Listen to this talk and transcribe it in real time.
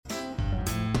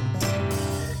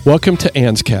Welcome to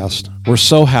Anscast. We're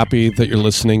so happy that you're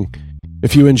listening.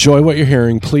 If you enjoy what you're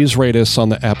hearing, please rate us on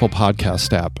the Apple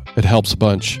Podcast app. It helps a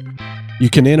bunch.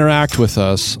 You can interact with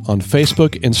us on Facebook,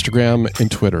 Instagram, and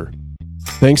Twitter.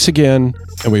 Thanks again,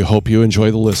 and we hope you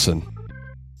enjoy the listen.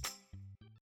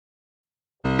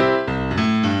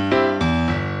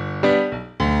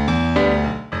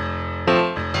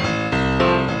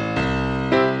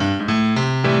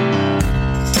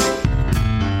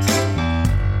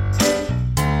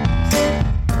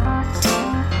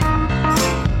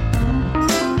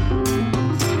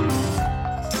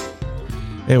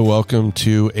 Hey, welcome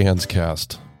to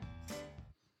Anscast.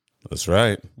 That's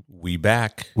right. We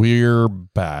back. We're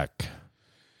back.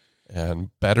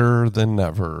 And better than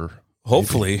ever.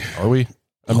 Hopefully. Maybe. Are we?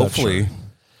 I'm Hopefully. not sure.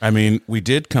 I mean, we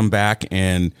did come back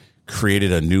and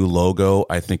created a new logo.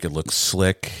 I think it looks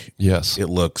slick. Yes. It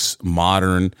looks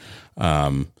modern.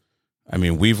 I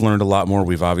mean, we've learned a lot more.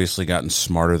 We've obviously gotten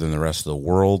smarter than the rest of the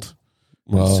world.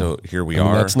 Well, so here we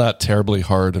are. That's not terribly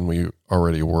hard, and we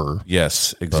already were.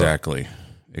 Yes, exactly.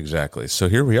 Exactly. So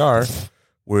here we are.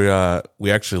 We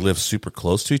actually live super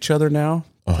close to each other now.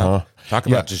 Talk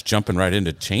about just jumping right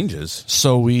into changes.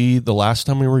 So the last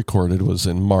time we recorded was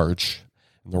in March.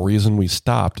 And the reason we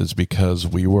stopped is because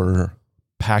we were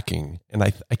packing. And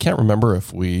I can't remember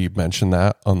if we mentioned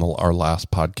that on our last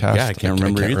podcast. Yeah, I can't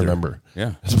remember either. Remember.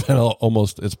 Yeah.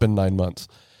 It's been 9 months.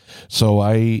 So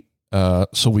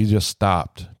so we just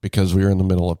stopped because we were in the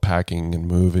middle of packing and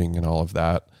moving and all of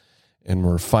that. And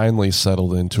we're finally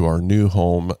settled into our new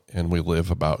home, and we live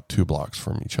about 2 blocks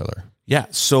from each other. Yeah.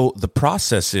 So the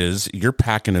process is you're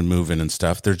packing and moving and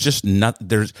stuff. There's just not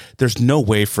there's no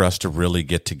way for us to really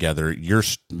get together. You're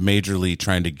majorly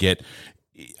trying to get.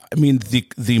 I mean,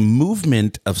 the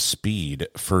movement of speed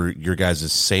for your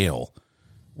guys' sale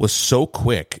was so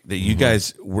quick that you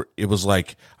guys were. It was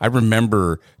like I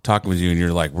remember talking with you, and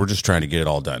you're like, "We're just trying to get it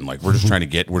all done. Like we're just trying to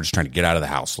get out of the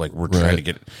house. Like we're trying to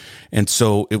get." And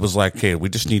so it was like, "Okay, we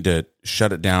just need to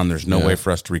shut it down. There's no way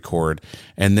for us to record."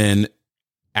 And then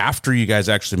after you guys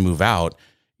actually move out,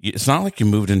 it's not like you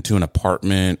moved into an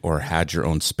apartment or had your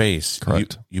own space.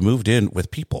 Correct. You moved in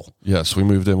with people. Yes, we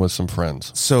moved in with some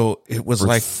friends. So it was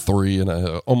like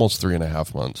almost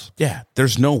 3.5 months. Yeah,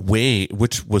 there's no way,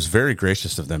 which was very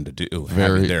gracious of them to do.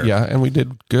 Yeah, and we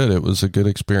did good. It was a good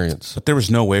experience. But there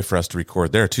was no way for us to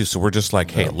record there too. So we're just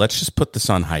like, hey, let's just put this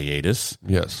on hiatus.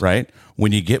 Yes. Right?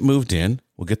 When you get moved in,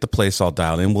 we'll get the place all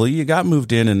dialed in. Well, you got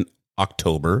moved in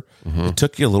October. It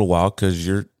took you a little while because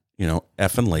you're,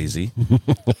 effing lazy.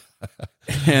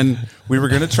 And we were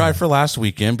going to try for last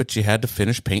weekend, but you had to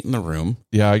finish painting the room.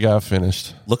 Yeah, I got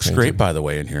finished. Looks great, by the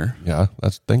way, in here. Yeah,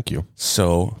 thank you.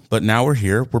 So, but now we're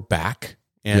here. We're back.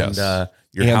 And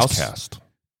your house.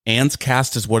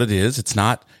 Anscast is what it is. It's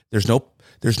not, there's no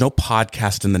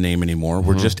podcast in the name anymore.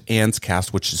 We're just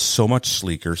Anscast, which is so much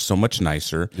sleeker, so much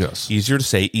nicer. Yes. Easier to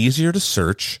say, easier to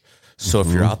search. So if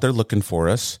you're out there looking for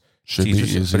us, should be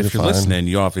easy but if to you're find. listening,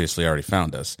 you obviously already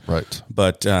found us. Right.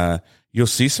 But you'll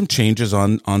see some changes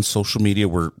on social media.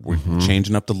 We're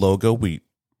changing up the logo. We're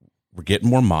getting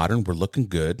more modern. We're looking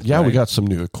good. Yeah, right? we got some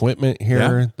new equipment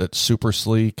here that's super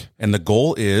sleek. And the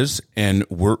goal is, and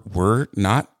we're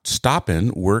not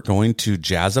stopping. We're going to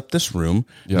jazz up this room,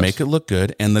 make it look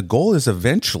good. And the goal is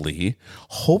eventually,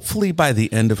 hopefully by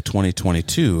the end of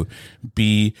 2022,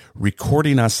 be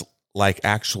recording us like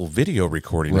actual video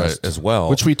recording us as well.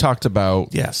 Which we talked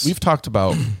about. Yes. We've talked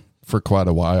about for quite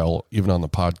a while, even on the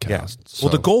podcast. Yeah. So.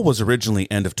 Well, the goal was originally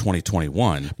end of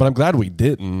 2021. But I'm glad we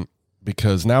didn't,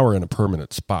 because now we're in a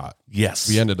permanent spot. Yes.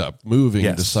 We ended up moving,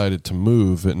 decided to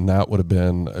move, and that would have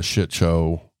been a shit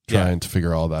show trying to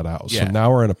figure all that out. So now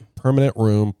we're in a permanent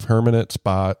room, permanent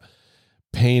spot,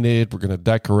 painted. We're going to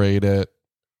decorate it.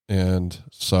 And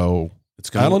so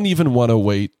I don't even want to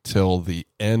wait till the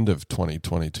end of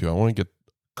 2022. I want to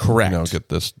get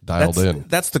this dialed in.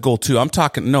 That's the goal too. I'm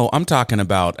talking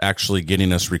about actually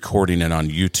getting us recording it on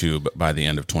YouTube by the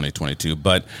end of 2022.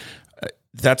 But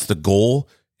that's the goal.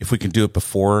 If we can do it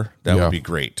before, that would be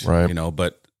great. Right.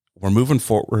 But we're moving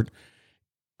forward.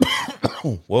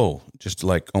 Whoa, just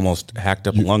like almost hacked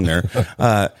up a lung there.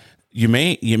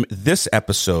 This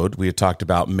episode we had talked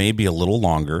about may be a little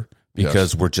longer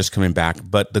because we're just coming back,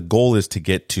 but the goal is to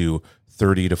get to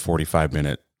 30 to 45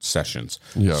 minute sessions.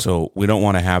 Yeah. So we don't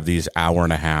want to have these hour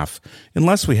and a half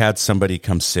unless we had somebody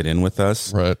come sit in with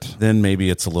us. Right. Then maybe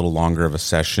it's a little longer of a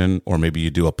session, or maybe you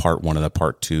do a part 1 and a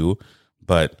part 2.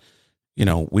 But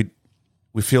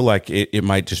we feel like it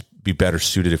might just be better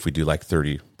suited if we do like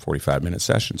 30, 45 minute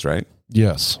sessions, right?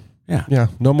 Yes. Yeah. Yeah.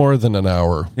 No more than an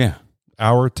hour. Yeah.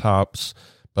 Hour tops,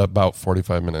 but about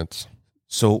 45 minutes.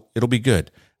 So it'll be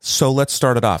good. So let's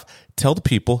start it off. Tell the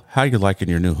people how you're liking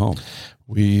your new home.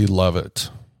 We love it.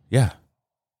 Yeah.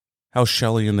 How's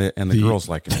Shelly and the girls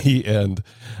liking it? The end.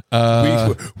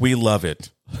 We love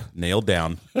it. Nailed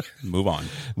down. Move on.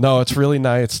 No, it's really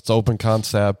nice. It's open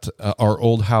concept. Our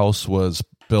old house was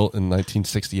built in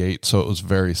 1968, so it was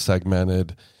very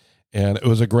segmented. And it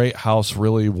was a great house,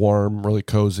 really warm, really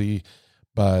cozy,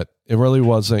 but it really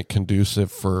wasn't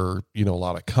conducive for, a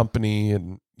lot of company.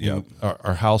 And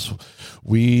our house,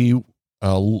 we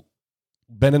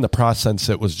been in the process,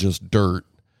 it was just dirt.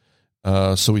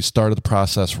 So we started the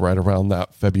process right around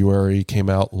that February, came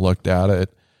out and looked at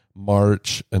it,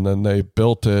 March, and then they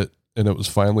built it, and it was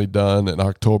finally done in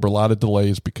October. A lot of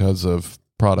delays because of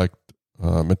product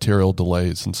material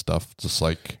delays and stuff, just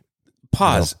like...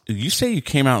 Pause. You say you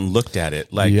came out and looked at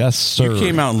it. Like, yes, sir. You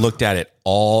came out and looked at it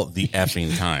all the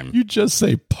effing time. You just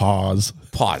say pause.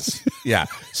 Pause. Yeah.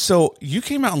 So you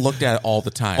came out and looked at it all the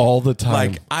time. All the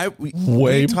time. Like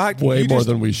way more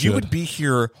than we should. You would be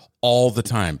here all the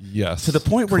time. Yes. To the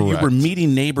point where you were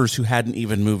meeting neighbors who hadn't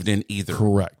even moved in either.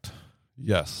 Correct.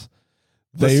 Yes.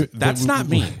 That's not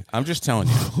me. I'm just telling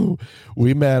you.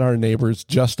 We met our neighbors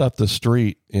just up the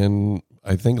street in,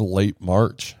 I think, late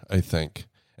March,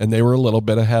 and they were a little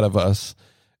bit ahead of us.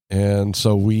 And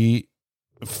so we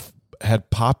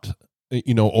had popped,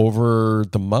 over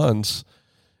the months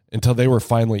until they were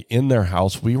finally in their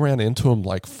house. We ran into them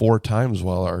like 4 times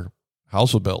while our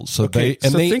house was built. So they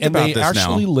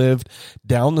actually lived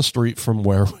down the street from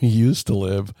where we used to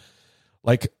live,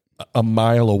 like a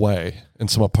mile away in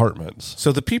some apartments.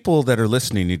 So the people that are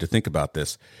listening need to think about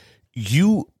this.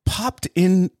 You popped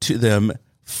into them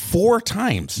 4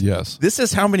 times. Yes. This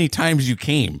is how many times you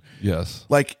came. Yes.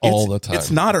 Like all the time.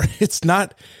 It's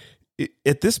not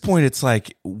at this point, it's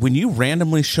like when you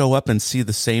randomly show up and see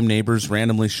the same neighbors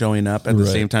randomly showing up at the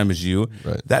same time as you,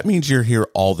 that means you're here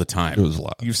all the time. It was a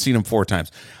lot. You've seen them 4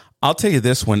 times. I'll tell you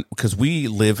this one, because we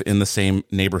live in the same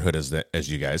neighborhood as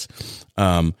you guys.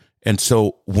 And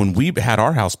so when we had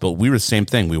our house built, we were the same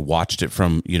thing. We watched it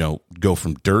from, go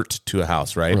from dirt to a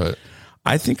house, right?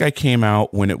 I think I came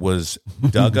out when it was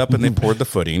dug up and they poured the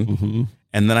footing. Mm-hmm.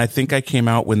 And then I think I came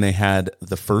out when they had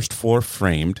the first floor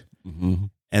framed. Mm-hmm.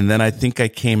 And then I think I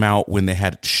came out when they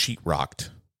had sheetrocked.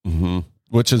 Mm-hmm.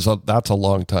 Which is that's a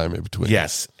long time in between.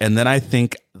 Yes. And then I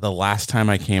think the last time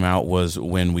I came out was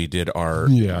when we did our,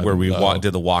 did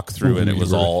the walkthrough, and it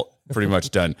was all pretty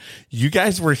much done. You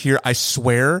guys were here, I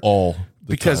swear. All the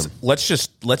because time. let's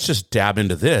just dab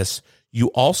into this. You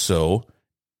also,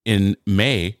 in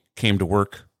May, came to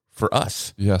work for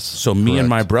us. Yes. So me and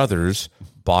my brothers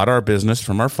bought our business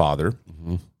from our father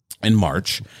in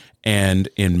March. And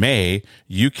in May,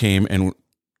 you came and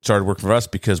started working for us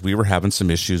because we were having some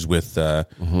issues with the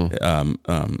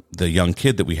young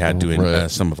kid that we had doing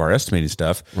some of our estimating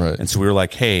stuff. Right. And so we were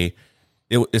like, hey,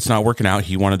 it's not working out.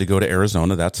 He wanted to go to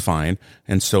Arizona. That's fine.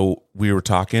 And so we were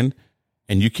talking,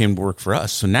 and you came to work for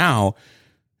us. So now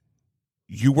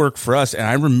you work for us. And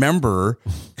I remember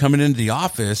coming into the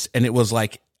office, and it was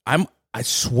like, I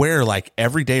swear, like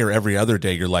every day or every other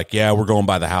day, you're like, yeah, we're going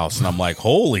by the house. And I'm like,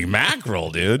 holy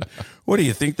mackerel, dude. What do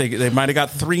you think? They might have got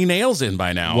 3 nails in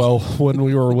by now. Well, when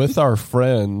we were with our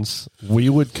friends, we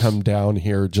would come down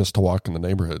here just to walk in the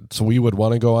neighborhood. So we would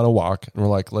want to go on a walk, and we're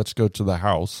like, let's go to the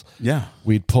house. Yeah.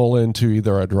 We'd pull into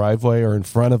either a driveway or in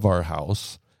front of our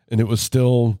house, and it was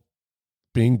still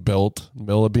being built,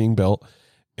 middle of being built,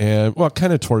 and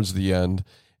kind of towards the end.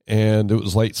 And it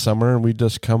was late summer, and we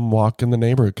just come walk in the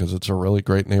neighborhood because it's a really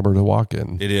great neighborhood to walk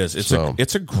in. It is.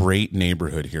 It's a great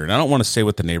neighborhood here, and I don't want to say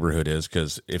what the neighborhood is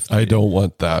because I don't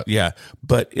want that. Yeah,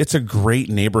 but it's a great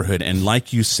neighborhood, and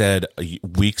like you said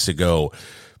weeks ago,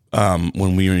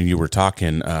 when we and you were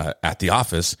talking at the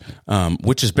office,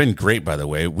 which has been great, by the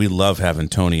way. We love having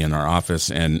Tony in our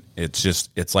office, and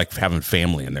it's like having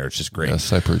family in there. It's just great.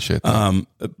 Yes, I appreciate that.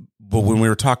 But when we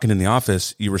were talking in the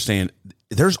office, you were saying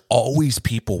there's always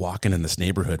people walking in this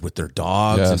neighborhood with their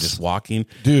dogs and just walking.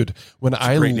 Dude,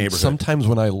 sometimes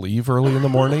when I leave early in the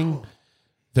morning,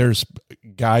 there's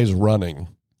guys running.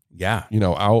 Yeah.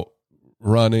 Out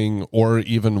running or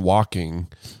even walking,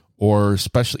 or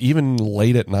especially even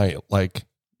late at night, like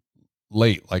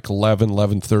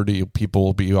 11:30, people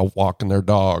will be walking their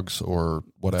dogs or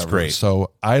whatever. That's great.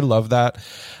 So I love that.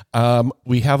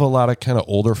 We have a lot of kind of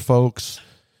older folks,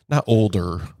 not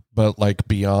older, but like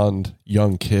beyond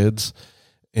young kids.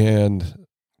 And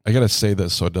I got to say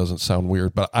this so it doesn't sound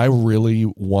weird, but I really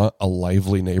want a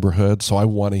lively neighborhood. So I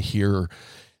want to hear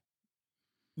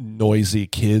noisy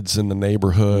kids in the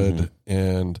neighborhood.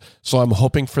 And so I'm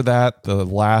hoping for that. The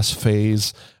last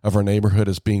phase of our neighborhood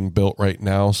is being built right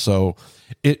now. So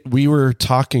we were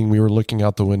looking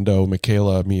out the window,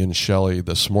 Michaela, me and Shelly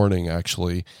this morning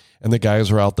actually, and the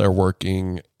guys are out there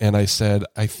working. And I said,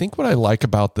 I think what I like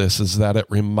about this is that it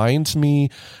reminds me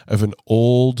of an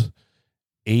old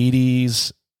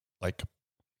 80s, like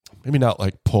maybe not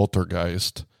like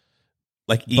Poltergeist,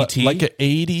 like E.T., like an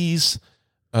 80s,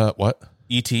 what?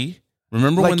 E.T.?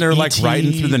 Remember when they're like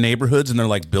riding through the neighborhoods and they're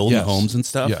like building homes and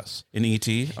stuff? Yes. In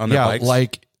E.T. on their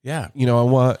bikes?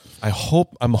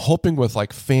 I'm hoping with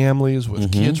like families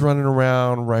with kids running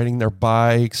around, riding their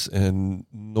bikes and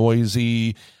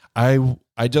noisy. I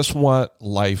just want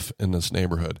life in this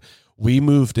neighborhood. We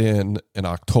moved in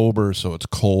October, so it's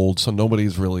cold, so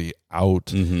nobody's really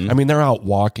out. I mean, they're out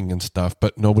walking and stuff,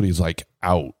 but nobody's like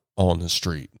out on the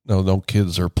street. No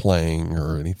kids are playing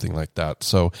or anything like that.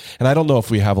 So, and I don't know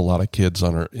if we have a lot of kids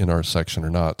in our section or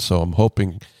not. So I'm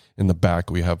hoping in the back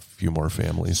we have a few more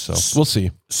families. So we'll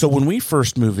see. So when we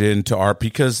first moved into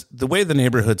because the way the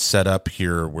neighborhood's set up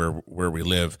here where we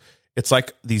live, it's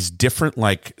like these different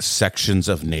like sections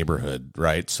of neighborhood,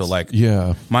 right? So like,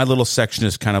 my little section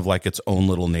is kind of like its own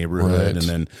little neighborhood. Right.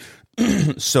 And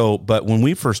then, but when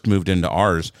we first moved into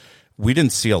ours, we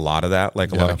didn't see a lot of that,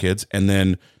 like a lot of kids. And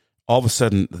then all of a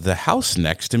sudden the house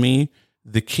next to me,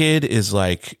 the kid is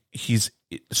like,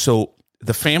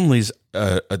 the family's,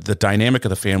 the dynamic of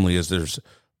the family is there's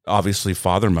obviously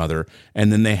father, mother,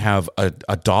 and then they have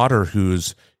a daughter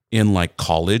who's in like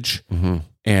college.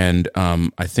 And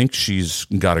I think she's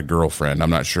got a girlfriend. I'm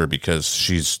not sure because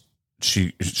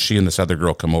she and this other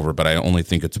girl come over, but I only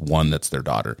think it's one that's their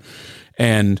daughter.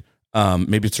 And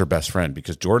maybe it's her best friend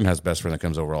because Jordan has a best friend that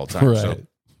comes over all the time. Right.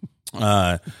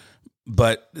 So,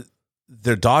 but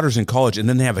their daughter's in college, and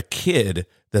then they have a kid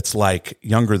that's like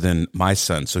younger than my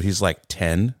son. So he's like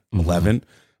 10, 11.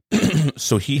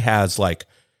 So he has like,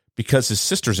 because his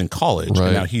sister's in college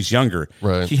and now he's younger,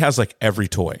 he has like every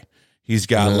toy. He's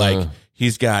got like,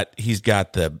 he's got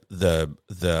the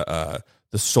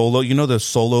solo, the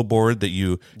solo board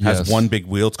that has one big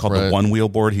wheel. It's called the one wheel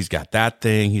board. He's got that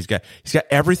thing. He's got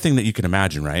everything that you can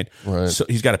imagine, right? So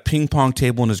he's got a ping pong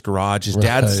table in his garage. His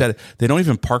dad said they don't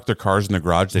even park their cars in the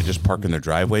garage. They just park in their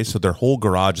driveway. So their whole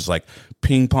garage is like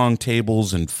ping pong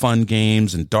tables and fun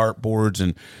games and dart boards.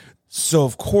 And so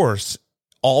of course,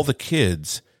 all the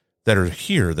kids that are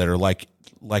here that are like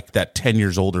that 10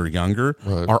 years old or younger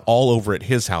are all over at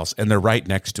his house, and they're right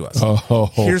next to us.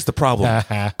 Here's the problem.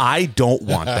 I don't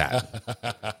want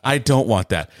that. I don't want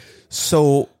that.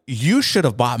 So you should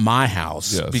have bought my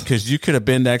house because you could have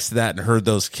been next to that and heard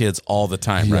those kids all the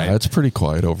time, right? Yeah, it's pretty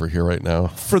quiet over here right now.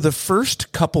 For the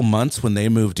first couple months when they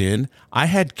moved in, I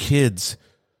had kids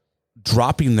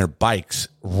dropping their bikes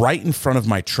right in front of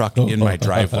my truck in my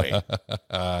driveway.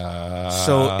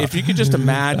 So if you could just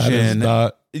imagine,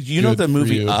 the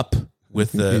movie Up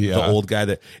with the old guy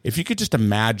that, if you could just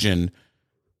imagine,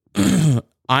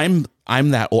 I'm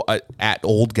that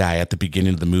old guy at the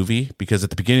beginning of the movie, because at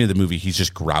the beginning of the movie, he's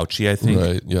just grouchy, I think.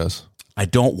 Right. Yes. I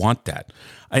don't want that.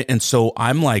 And so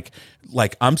I'm like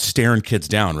I'm staring kids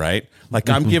down, right? Like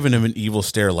I'm giving him an evil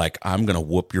stare, like I'm going to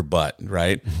whoop your butt,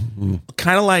 right?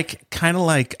 Kind of like,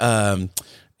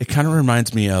 it kind of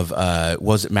reminds me of,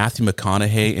 was it Matthew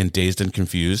McConaughey in Dazed and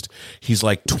Confused? He's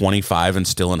like 25 and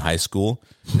still in high school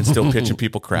and still pitching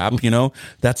people crap,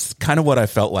 That's kind of what I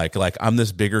felt like. Like I'm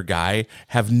this bigger guy,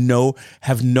 have no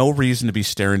reason to be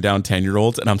staring down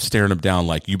 10-year-olds, and I'm staring them down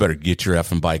like, you better get your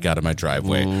effing bike out of my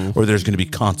driveway or there's going to be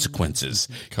consequences.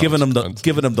 Giving them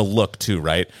the look too,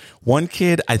 right? One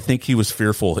kid, I think he was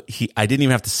fearful. I didn't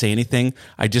even have to say anything.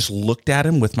 I just looked at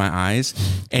him with my eyes,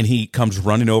 and he comes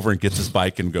running over and gets his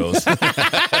bike and goes.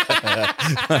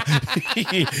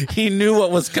 he knew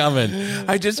what was coming.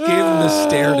 I just gave him the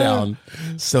stare down.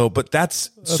 So, but that's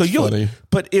funny.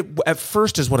 But it at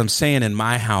first is what I'm saying. In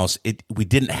my house, we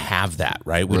didn't have that,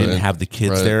 right? We didn't have the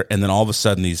kids there, and then all of a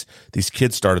sudden these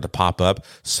kids started to pop up.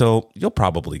 So you'll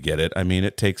probably get it. I mean,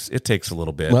 it takes a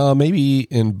little bit. Well, maybe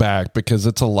in back, because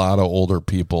it's a lot of older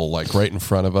people. Like right in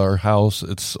front of our house,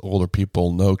 it's older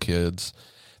people, no kids.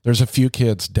 There's a few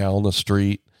kids down the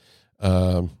street.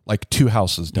 Like 2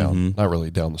 houses down, not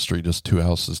really down the street, just 2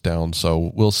 houses down.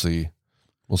 So we'll see.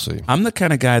 I'm the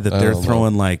kind of guy that they're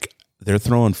throwing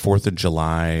 4th of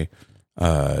July,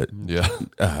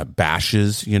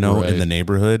 bashes, in the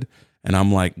neighborhood. And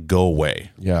I'm like, go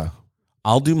away. Yeah.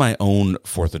 I'll do my own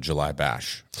 4th of July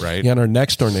bash. Right. Yeah. And our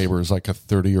next door neighbor is like a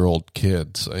 30-year-old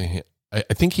kid. So I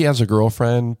think he has a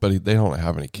girlfriend, but they don't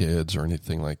have any kids or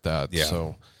anything like that. Yeah.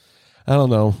 So I don't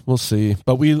know. We'll see.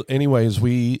 But we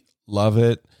love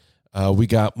it. We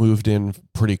got moved in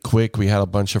pretty quick. We had a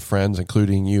bunch of friends,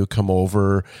 including you, come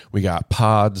over. We got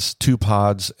two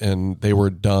pods, and they were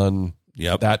done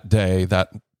that day,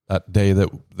 that day that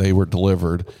they were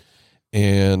delivered.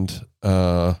 And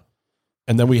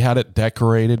then we had it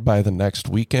decorated by the next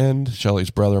weekend. Shelly's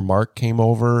brother, Mark, came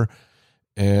over.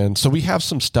 And so we have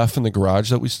some stuff in the garage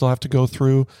that we still have to go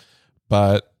through,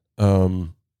 but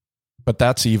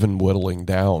that's even whittling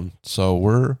down.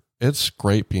 So it's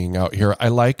great being out here. I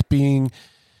like being,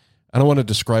 I don't want to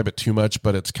describe it too much,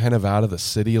 but it's kind of out of the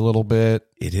city a little bit.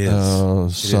 It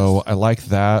is. So I like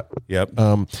that. Yep.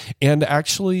 And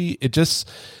actually it just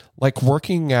like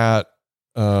working at,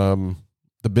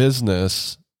 the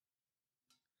business,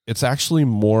 it's actually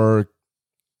more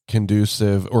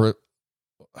conducive, or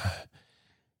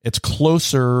it's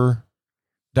closer,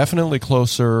 definitely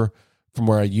closer from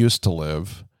where I used to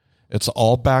live. It's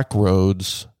all back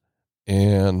roads,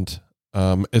 and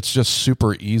it's just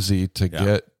super easy to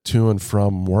get to and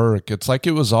from work. It's like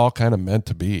it was all kind of meant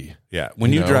to be. Yeah.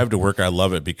 When you drive to work, I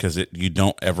love it because you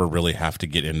don't ever really have to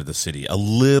get into the city. A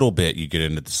little bit you get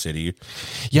into the city.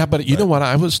 Yeah, but you know what?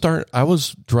 I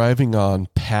was driving on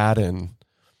Patton,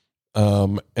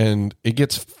 and it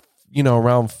gets,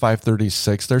 around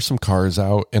 5:36. There's some cars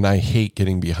out, and I hate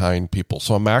getting behind people.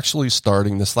 So I'm actually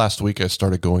starting this last week. I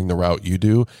started going the route you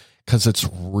do because it's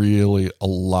really a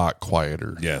lot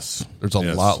quieter. Yes. There's a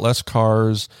lot less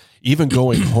cars. Even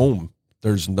going home,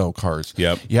 there's no cars.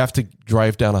 Yep. You have to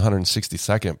drive down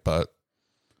 162nd, but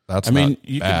that's not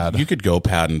bad. You could go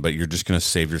Patton, but you're just going to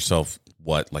save yourself,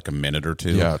 like a minute or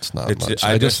two? Yeah, it's not much.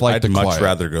 I'd much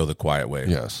rather go the quiet way.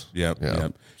 Yes.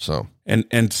 Yep. So,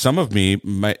 and some of me,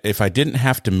 if I didn't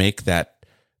have to make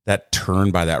that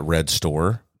turn by that red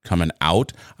store coming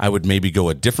out, I would maybe go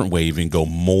a different way, even go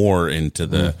more into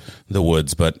the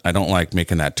woods, but I don't like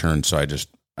making that turn. So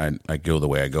I go the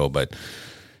way I go, but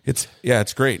it's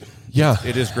great. Yeah,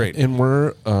 it is great. And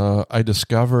I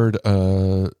discovered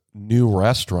a new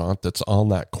restaurant that's on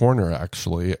that corner.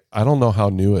 Actually, I don't know how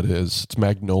new it is. It's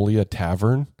Magnolia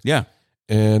Tavern. Yeah.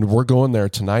 And we're going there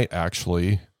tonight,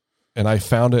 actually. And I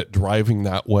found it driving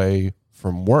that way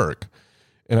from work.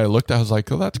 And I looked, I was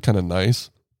like, oh, that's kind of nice.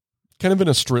 Kind of in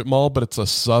a strip mall, but it's a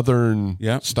Southern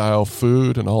style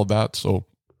food and all that. So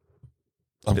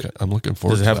I'm looking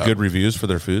forward to that. Does it have good reviews for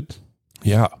their food?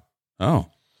 Yeah. Oh.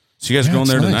 So you guys going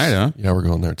there tonight, huh? Yeah, we're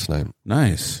going there tonight.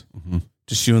 Nice. Mm-hmm.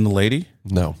 Just you and the lady?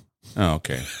 No. Oh,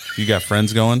 okay. You got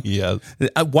friends going? Yes.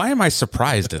 Why am I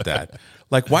surprised at that?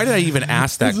 Like, why did I even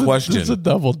ask that question? It's a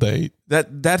double date.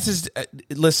 That's just,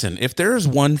 listen, if there is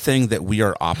one thing that we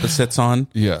are opposites on,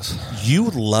 yes, you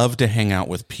love to hang out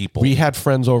with people. We had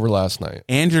friends over last night.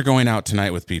 And you're going out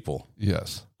tonight with people.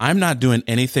 Yes. I'm not doing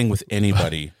anything with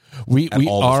anybody. We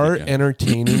are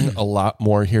entertaining a lot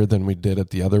more here than we did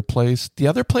at the other place. The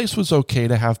other place was okay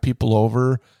to have people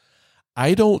over.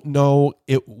 I don't know.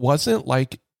 It wasn't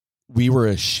like we were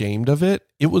ashamed of it.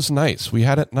 It was nice. We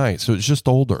had it nice. It was just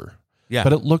older. Yeah.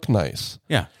 But it looked nice.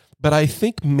 Yeah. But I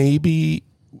think maybe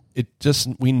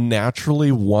we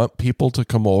naturally want people to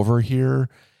come over here,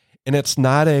 and it's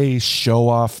not a show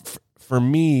off. For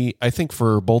me, I think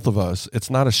for both of us, it's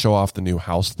not a show off the new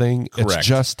house thing. Correct. It's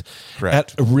just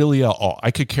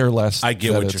I could care less. I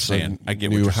get what you're saying. I get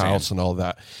new what you're house saying. And all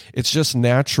that. It's just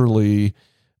naturally,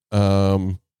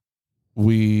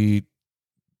 we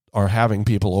are having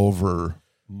people over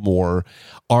more.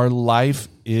 Our life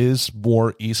is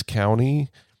more East County.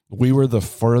 We were the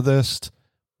furthest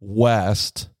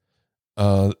west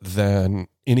than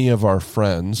any of our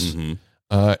friends.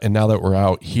 Mm-hmm. And now that we're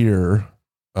out here,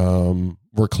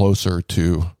 we're closer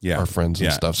to our friends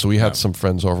and stuff. So we had some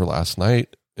friends over last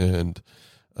night, and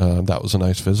that was a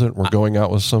nice visit. We're going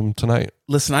out with some tonight.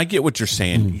 Listen, I get what you're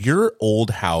saying. Your old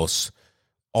house,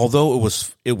 although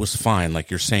it was fine, like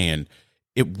you're saying,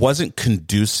 it wasn't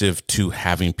conducive to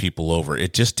having people over.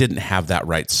 It just didn't have that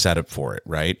right setup for it,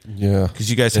 right? Yeah. Because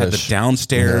you guys had the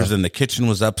downstairs and the kitchen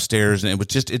was upstairs, and it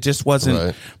just wasn't.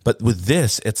 Right. But with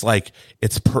this, it's like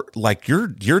like your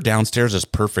downstairs is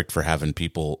perfect for having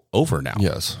people over now.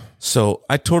 Yes. So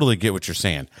I totally get what you're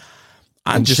saying.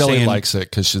 And Shelly likes it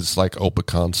because she's like open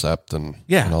concept and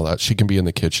all that. She can be in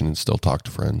the kitchen and still talk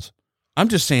to friends. I'm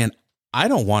just saying, I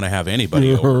don't want to have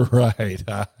anybody over. Right.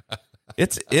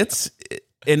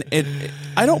 And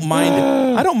I don't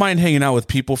mind hanging out with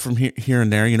people from here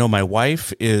and there. You know, my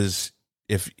wife is,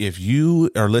 if you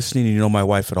are listening and you know my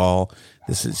wife at all,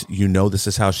 this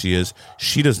is how she is.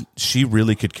 She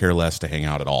really could care less to hang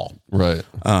out at all. Right.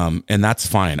 And that's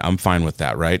fine. I'm fine with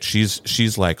that. Right.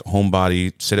 She's like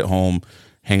homebody, sit at home,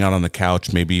 hang out on the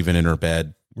couch, maybe even in her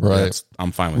bed. Right.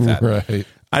 I'm fine with that. Right.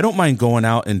 I don't mind going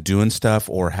out and doing stuff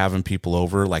or having people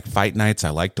over, like fight nights.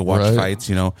 I like to watch fights,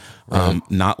 you know,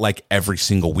 not like every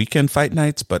single weekend fight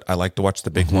nights, but I like to watch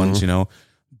the big ones, you know.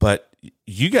 But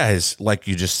you guys, like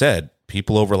you just said,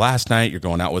 people over last night, you're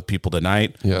going out with people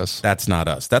tonight. Yes. That's not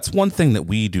us. That's one thing that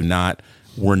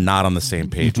we're not on the same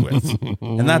page with.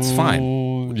 And that's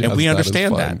fine. Yes, and we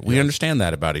understand that. Yes. We understand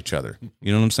that about each other.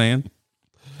 You know what I'm saying?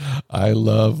 I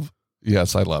love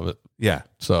it. Yeah.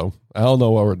 So I don't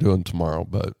know what we're doing tomorrow,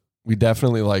 but we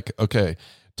definitely okay,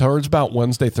 towards about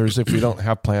Wednesday, Thursday, if we don't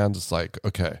have plans, it's like,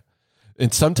 okay.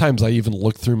 And sometimes I even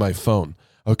look through my phone.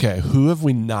 Okay, who have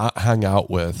we not hung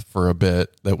out with for a bit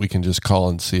that we can just call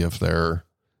and see if they're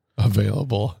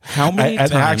available? How many times?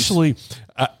 And actually,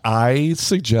 I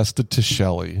suggested to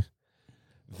Shelly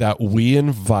that we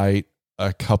invite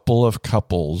a couple of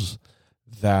couples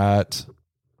that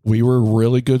we were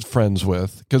really good friends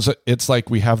with, because it's like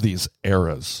we have these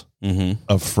eras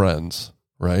of friends,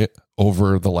 right?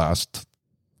 Over the last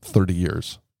 30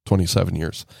 years, 27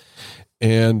 years.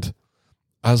 And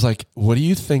I was like, what do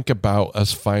you think about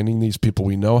us finding these people?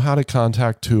 We know how to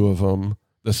contact two of them,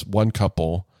 this one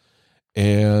couple,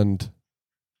 and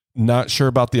not sure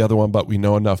about the other one, but we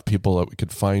know enough people that we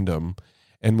could find them.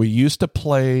 And we used to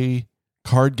play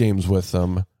card games with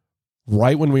them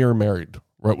right when we were married.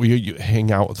 Right, we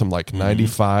hang out with them like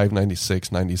 95,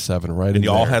 96, 97, right? And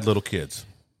you all had little kids.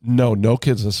 No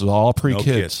kids. This is all pre-kids.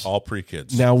 No kids, all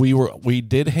pre-kids. Now we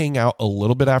did hang out a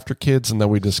little bit after kids, and then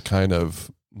we just kind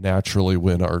of naturally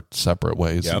went our separate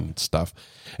ways and stuff.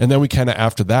 And then we kind of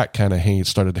after that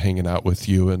started hanging out with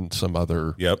you and some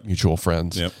other mutual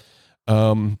friends. Yep.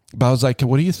 But I was like,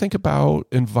 what do you think about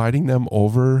inviting them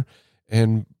over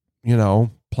and, you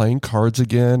know, playing cards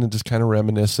again and just kind of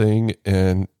reminiscing?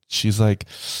 And she's like,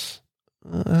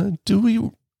 do we,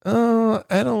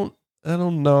 I don't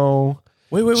know.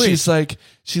 Wait.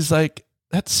 She's like,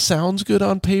 that sounds good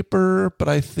on paper, but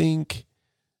I think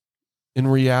in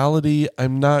reality,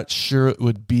 I'm not sure it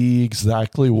would be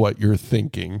exactly what you're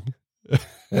thinking.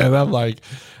 And I'm like,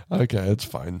 okay, it's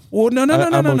fine. Well, no.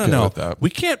 With that. We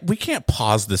can't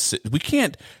pause this. We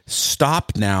can't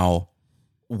stop now.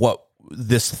 What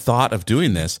this thought of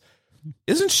doing this?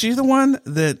 Isn't she the one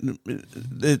that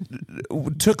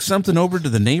took something over to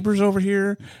the neighbors over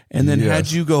here and then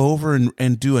had you go over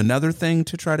and do another thing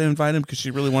to try to invite him because she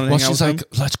really wanted to hang out with him? She's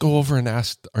like, let's go over and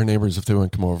ask our neighbors if they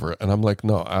want to come over. And I'm like,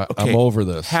 no, I'm over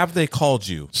this. Have they called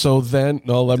you? So then,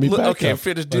 no, let me back up. Okay,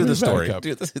 do the story.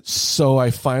 So I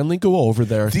finally go over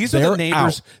there. These are the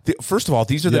neighbors. First of all,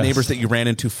 these are the neighbors that you ran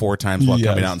into 4 times while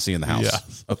coming out and seeing the house.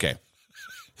 Yes. Okay.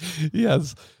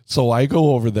 Yes. So I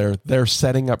go over there. They're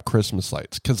setting up Christmas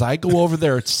lights because I go over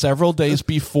there several days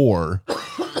before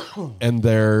and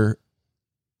they're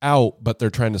out, but they're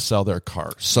trying to sell their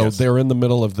car. So they're in the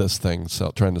middle of this thing,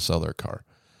 trying to sell their car.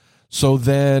 So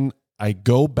then I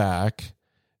go back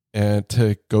and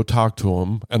to go talk to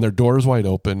them, and their door is wide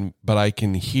open, but I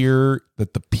can hear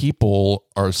that the people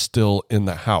are still in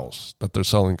the house that they're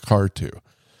selling the car to.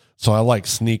 So I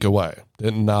sneak away,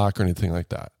 didn't knock or anything like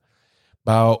that.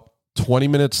 About 20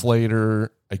 minutes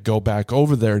later, I go back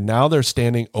over there. Now they're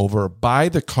standing over by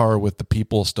the car with the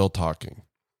people still talking.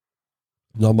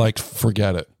 And I'm like,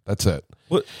 forget it. That's it.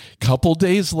 What? Couple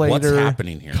days later, what's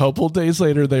happening here? Couple days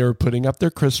later, they were putting up their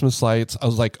Christmas lights. I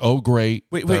was like, oh, great.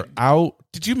 Wait. They're out.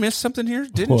 Did you miss something here?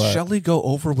 Didn't Shelly go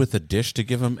over with a dish to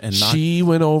give them and not? She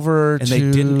went over and they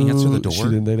didn't answer the door?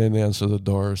 They didn't answer the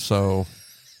door. So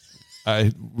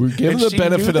we're giving the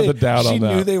benefit of the doubt on that.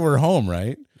 She knew they were home,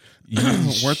 right?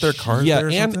 Weren't there cars there or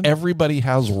and something? Everybody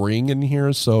has Ring in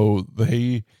here, so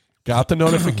they got the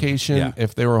notification.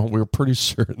 If they were home, we were pretty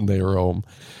certain they were home,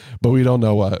 but we don't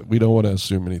know what. We don't want to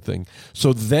assume anything.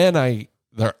 So then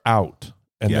they're out,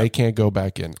 and they can't go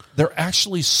back in. They're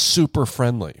actually super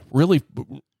friendly, really,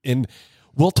 and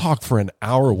we'll talk for an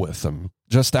hour with them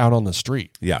just out on the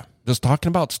street. Yeah, just talking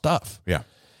about stuff. Yeah.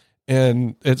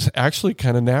 And it's actually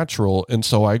kind of natural. And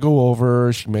so I go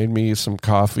over, she made me some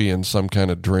coffee and some kind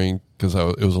of drink because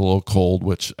it was a little cold,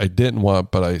 which I didn't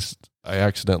want, but I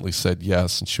accidentally said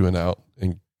yes, and she went out.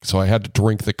 And so I had to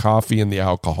drink the coffee and the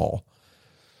alcohol.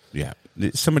 Yeah.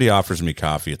 Somebody offers me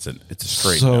coffee, it's a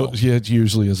straight no. So yeah, it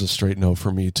usually is a straight no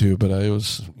for me too, but I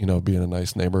was, being a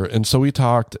nice neighbor. And so we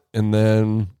talked, and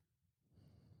then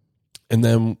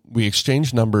we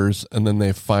exchanged numbers, and then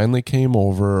they finally came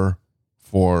over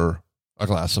for a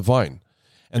glass of wine.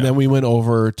 And then we went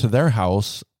over to their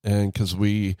house, and because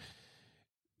we,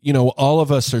 all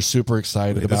of us are super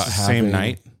excited about having same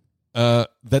night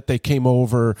that they came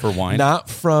over for wine, not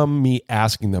from me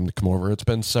asking them to come over. It's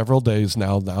been several days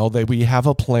now we have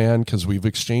a plan because we've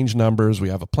exchanged numbers. We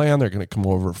have a plan. They're going to come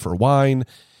over for wine.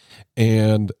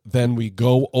 And then we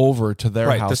go over to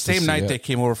their house. The same night they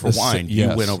came over for wine, you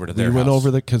went over to their house. We went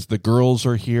over because the girls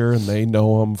are here and they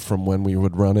know them from when we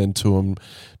would run into them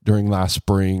during last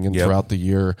spring and throughout the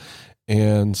year.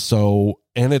 And so,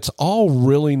 and it's all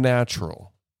really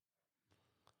natural.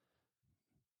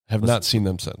 Have not seen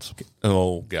them since.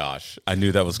 Oh, gosh. I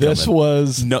knew that was coming. This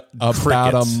was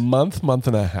about a month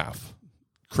and a half.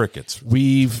 Crickets.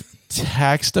 We've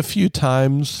texted a few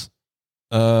times,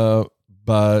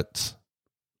 but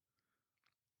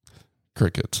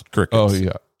crickets. Oh,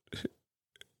 yeah.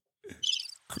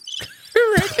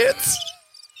 Crickets.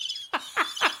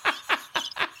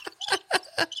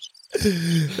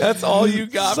 That's all you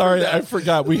got. Sorry, I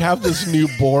forgot. We have this new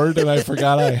board, and I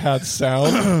forgot I had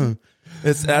sound.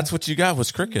 That's what you got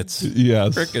was crickets.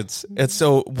 Yes, crickets. And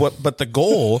so what? But the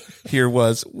goal here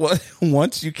was what?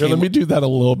 Once you came. Here, let me do that a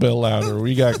little bit louder.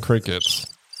 We got crickets.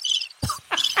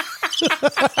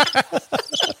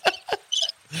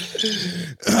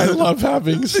 I love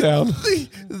having sound.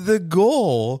 The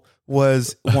goal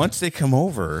was once they come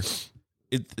over,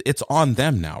 it's on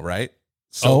them now, right?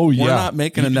 So we're not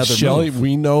making another Shelly, move.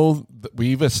 We know that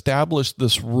we've established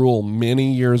this rule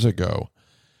many years ago.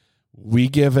 We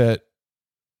give it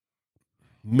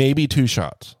maybe 2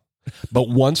 shots. But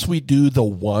once we do the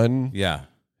one,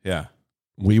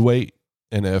 we wait.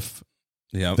 And if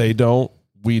they don't,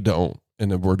 we don't.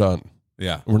 And then we're done.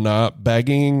 Yeah. We're not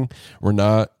begging. We're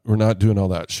not doing all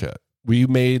that shit. We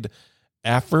made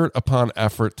effort upon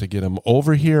effort to get him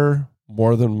over here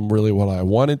more than really what I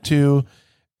wanted to.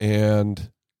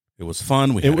 And it was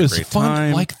fun. We had a great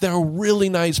time. Like, they're really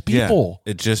nice people.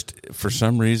 Yeah. It just, for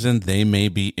some reason, they may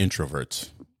be introverts.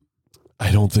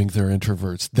 I don't think they're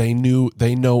introverts.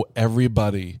 They know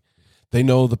everybody. They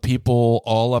know the people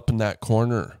all up in that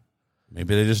corner.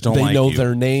 Maybe they just don't like you. They know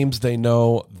their names. They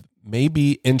know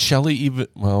maybe, and Shelly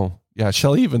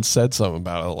Shelly even said something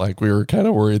about it. Like, we were kind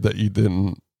of worried that you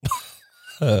didn't.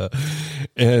 But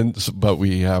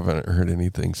we haven't heard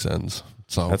anything since.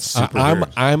 So that's super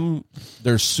weird.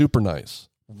 They're super nice,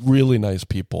 really nice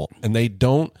people. And they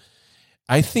don't,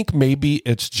 I think maybe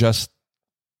it's just,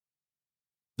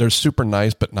 they're super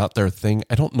nice, but not their thing.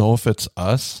 I don't know if it's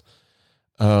us.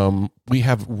 We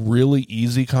have really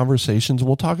easy conversations and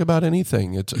we'll talk about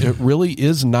anything. It really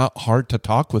is not hard to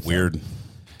talk with Weird. them.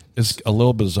 It's a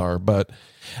little bizarre, but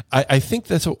I think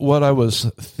that's what I was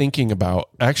thinking about,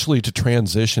 actually, to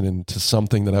transition into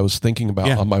something that I was thinking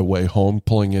about on my way home,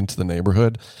 pulling into the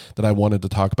neighborhood, that I wanted to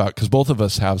talk about, because both of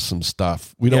us have some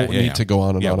stuff. We don't need to go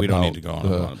on and on we about don't need to go on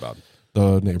and on about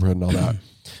the neighborhood and all that.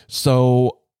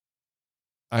 So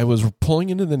I was pulling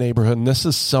into the neighborhood, and this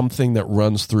is something that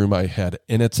runs through my head,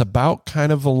 and it's about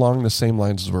kind of along the same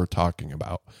lines as we're talking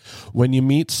about. When you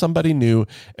meet somebody new,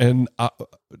 and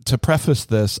to preface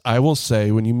this, I will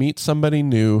say, when you meet somebody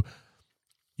new,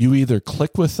 you either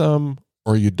click with them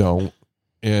or you don't,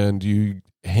 and you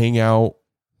hang out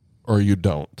or you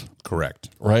don't. Correct.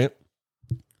 Right?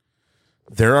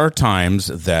 There are times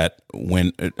that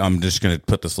when, I'm just going to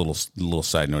put this little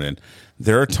side note in.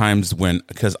 There are times when,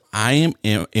 because I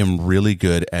am really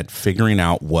good at figuring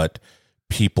out what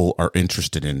people are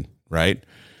interested in, right?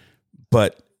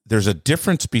 But there's a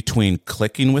difference between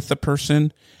clicking with the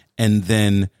person and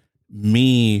then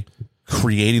me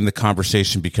creating the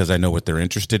conversation because I know what they're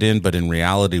interested in, but in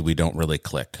reality, we don't really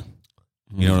click.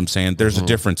 You know what I'm saying? There's a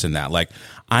difference in that. Like,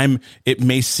 it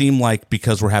may seem like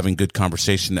because we're having good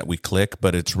conversation that we click,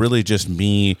 but it's really just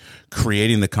me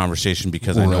creating the conversation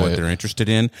because I know what they're interested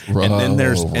in. And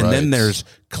then there's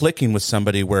clicking with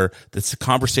somebody where the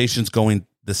conversation's going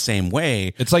the same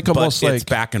way. It's like almost like it's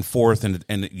back and forth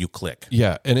and you click.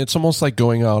 Yeah. And it's almost like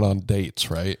going out on dates,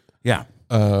 right? Yeah.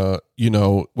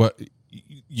 What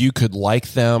you could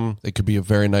like them. They could be a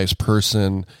very nice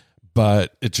person,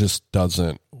 but it just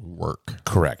doesn't work.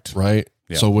 Correct. Right?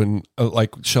 Yeah. So when,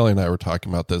 like Shelly and I were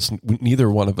talking about this, neither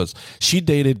one of us, she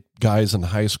dated guys in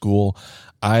high school.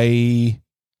 I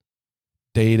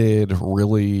dated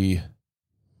really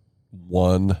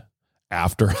one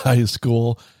after high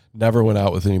school, never went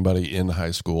out with anybody in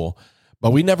high school,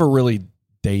 but we never really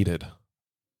dated,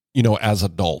 as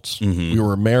adults. Mm-hmm. We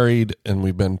were married and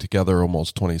we've been together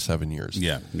almost 27 years.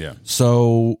 Yeah. Yeah.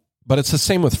 So, but it's the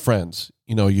same with friends.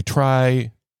 You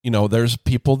try, there's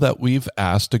people that we've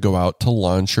asked to go out to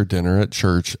lunch or dinner at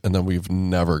church, and then we've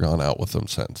never gone out with them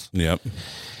since. Yep.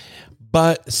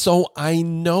 But so I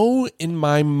know in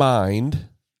my mind,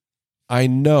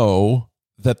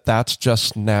 that that's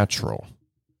just natural,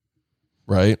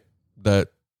 right? That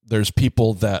there's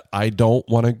people that I don't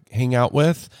want to hang out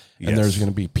with, and there's going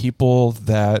to be people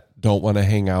that don't want to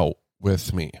hang out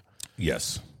with me.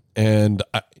 Yes. And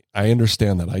I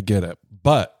understand that. I get it.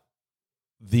 But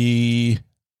there's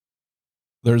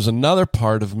another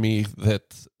part of me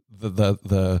that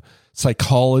the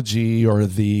psychology or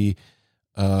the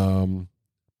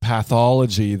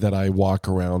pathology that I walk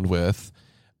around with.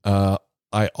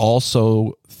 I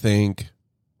also think,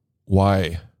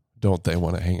 why don't they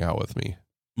want to hang out with me?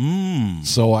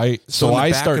 So I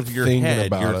start thinking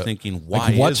about you're it. Thinking,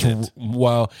 why is it?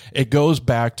 Well, it goes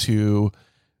back to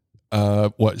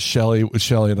what Shelly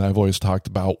and I have always talked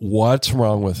about. What's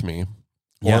wrong with me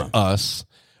or us?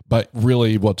 But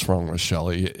really, what's wrong with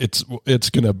Shelly? It's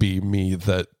going to be me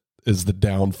that is the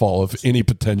downfall of any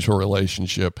potential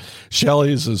relationship.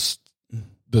 Shelly's is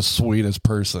the sweetest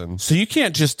person. So you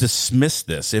can't just dismiss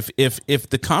this. If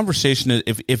the conversation is,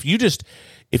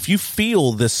 if you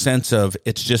feel this sense of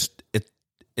it's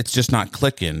just not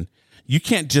clicking, you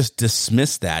can't just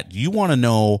dismiss that. You want to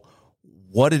know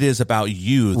what it is about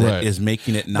you that is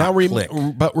making it not click.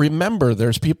 But remember,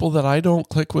 there's people that I don't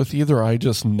click with either. I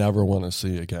just never want to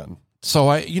see again. So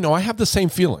I have the same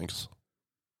feelings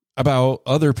about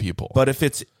other people. But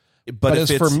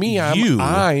as for me,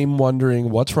 I'm wondering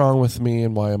what's wrong with me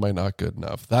and why am I not good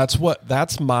enough?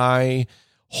 That's my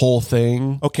whole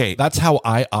thing. Okay. That's how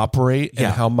I operate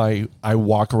and how I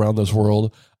walk around this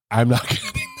world. I'm not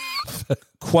getting enough.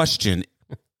 Question.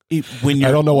 I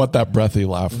don't know what that breathy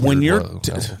laugh was.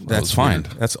 That's fine.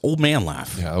 Weird. That's old man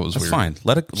laugh. Yeah, it was that's weird. Fine.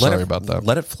 Sorry about that.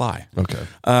 Let it fly.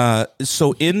 Okay.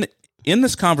 So in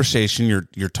this conversation,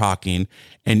 you're talking,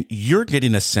 and you're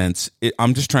getting a sense.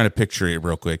 I'm just trying to picture it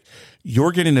real quick.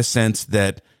 You're getting a sense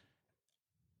that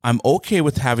I'm okay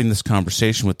with having this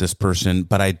conversation with this person,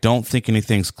 but I don't think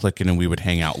anything's clicking, and we would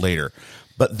hang out later.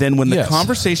 But then when the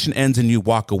conversation ends and you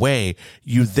walk away,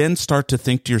 you then start to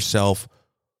think to yourself,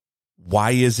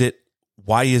 why is it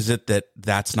that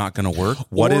that's not going to work?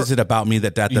 What is it about me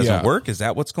that doesn't work? Is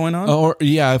that what's going on? Or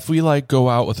if we go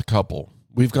out with a couple,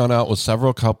 we've gone out with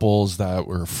several couples that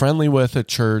we're friendly with at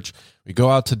church. We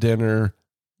go out to dinner.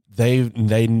 They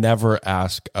never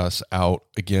ask us out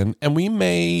again, and we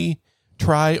may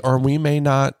try or we may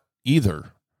not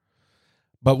either.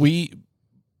 But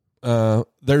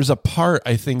there's a part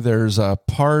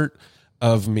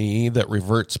of me that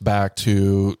reverts back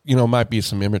to, might be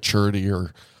some immaturity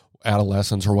or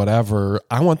adolescence or whatever.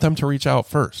 I want them to reach out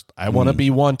first. I want to be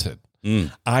wanted.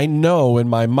 I know in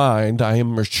my mind I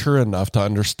am mature enough to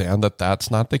understand that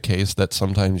that's not the case, that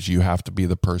sometimes you have to be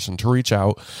the person to reach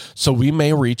out. So we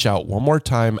may reach out one more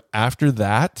time after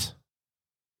that.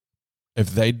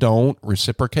 If they don't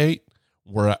reciprocate,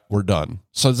 we're done.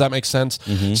 So does that make sense?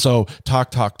 Mm-hmm. So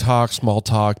talk, small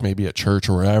talk, maybe at church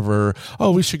or wherever.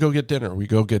 Oh, we should go get dinner. We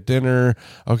go get dinner.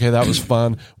 Okay, that was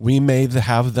fun. We may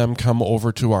have them come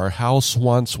over to our house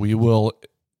once. We will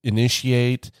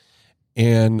initiate,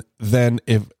 and then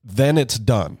it's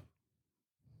done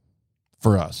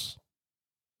for us.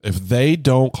 If they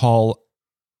don't call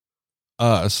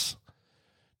us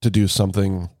to do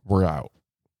something, we're out.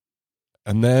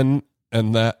 And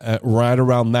that right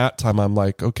around that time, I'm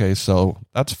like, okay, so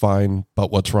that's fine, but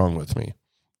what's wrong with me?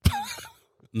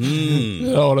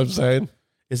 You know what I'm saying?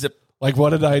 Is it like, what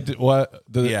did I do?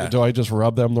 Do I just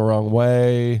rub them the wrong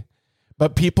way?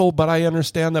 But I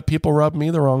understand that people rub me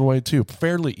the wrong way too,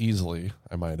 fairly easily,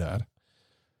 I might add.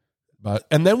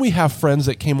 And then we have friends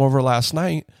that came over last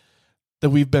night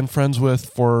that we've been friends with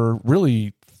for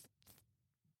really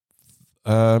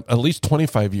at least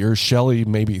 25 years, Shelly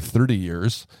maybe 30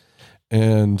 years.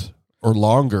 Or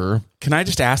longer. Can I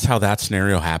just ask how that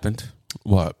scenario happened?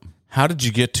 What? How did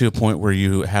you get to a point where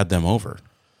you had them over?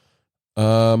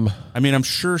 I mean, I'm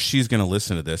sure she's going to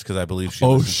listen to this because I believe she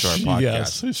listens to our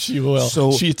podcast. Yes, she will.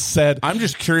 So she said, I'm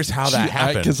just curious how that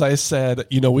happened. Because I said,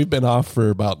 we've been off for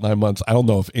about 9 months. I don't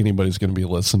know if anybody's going to be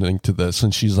listening to this.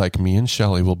 And she's like, me and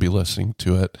Shelly will be listening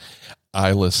to it.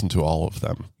 I listen to all of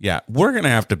them. Yeah, we're going to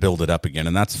have to build it up again,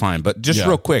 and that's fine. But just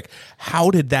real quick, how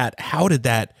did that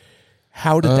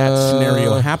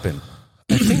scenario happen?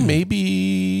 I think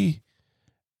maybe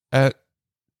at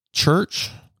church,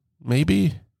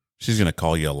 maybe. She's going to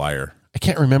call you a liar. I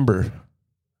can't remember.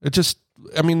 They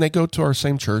go to our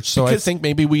same church. So I think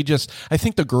maybe I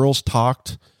think the girls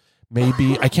talked.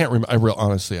 Maybe. I can't remember.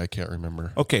 Honestly, I can't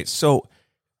remember. Okay, so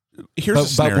here's a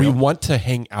scenario. But we want to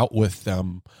hang out with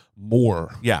them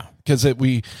more. Yeah. Because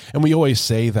we always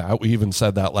say that. We even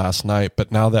said that last night.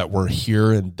 But now that we're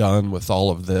here and done with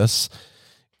all of this,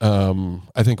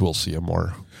 I think we'll see him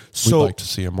more. We'd like to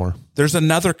see him more. There's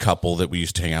another couple that we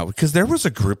used to hang out with because there was a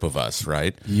group of us,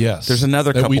 right? Yes. There's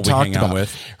another couple we hang out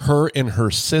with. Her and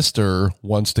her sister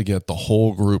wants to get the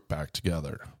whole group back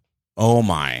together. Oh,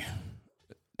 my.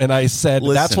 And I said,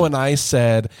 that's when I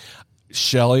said,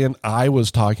 Shelly and I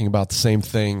was talking about the same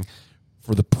thing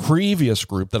for the previous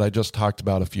group that I just talked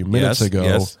about a few minutes ago.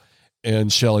 Yes.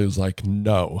 And Shelly was like,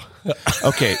 no.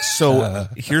 Okay, so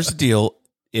here's the deal.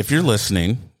 If you're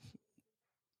listening,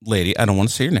 lady, I don't want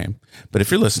to say your name, but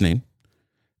if you're listening,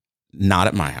 not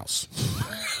at my house.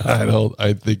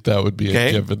 I think that would be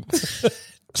a given.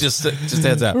 just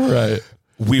heads up. Right.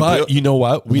 But you know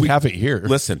what? We'd have it here.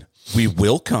 Listen, we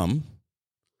will come,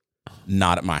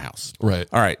 not at my house. Right.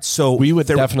 All right. So we would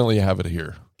definitely have it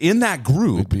here. In that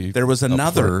group, there was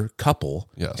another couple.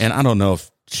 Yes. And I don't know if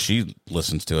she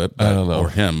listens to it, I don't know. or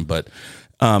him, but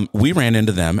we ran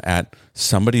into them at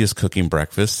somebody is cooking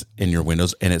breakfast in your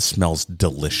windows and it smells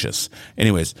delicious.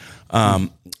 Anyways,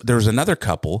 there was another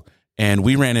couple and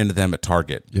we ran into them at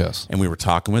Target. Yes. And we were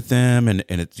talking with them. And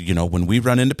it's, you know, when we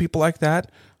run into people like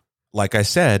that, like I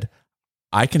said,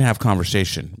 I can have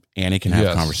conversation. Annie can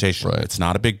have conversation. Right. It's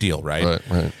not a big deal, right?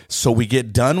 Right. So we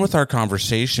get done with our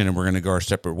conversation and we're going to go our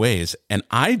separate ways. And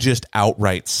I just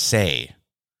outright say,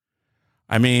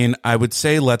 I mean, I would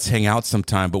say let's hang out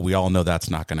sometime, but we all know that's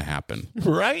not going to happen.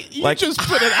 Right? You just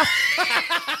put it out.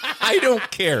 I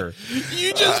don't care.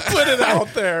 You just put it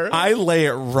out there. I lay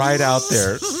it right out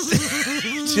there.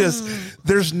 Just,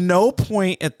 there's no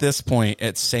point at this point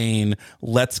at saying,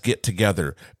 let's get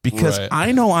together, because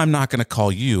I know I'm not going to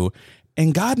call you,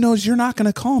 and God knows you're not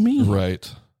going to call me. Right.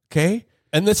 Okay.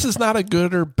 And this is not a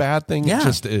good or bad thing. Yeah. It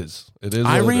just is. It is.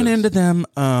 I ran into them.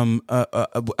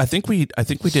 I think we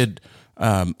did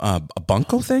a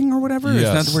bunco thing or whatever. Yes.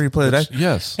 Isn't that where you play that?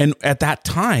 Yes. And at that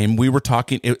time we were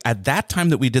talking, at that time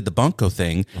that we did the bunco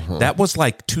thing, that was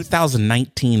like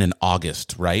 2019 in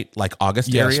August, right? Like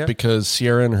August area. Yes, because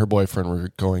Sierra and her boyfriend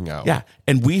were going out. Yeah.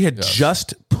 And we had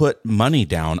just put money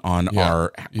down on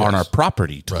our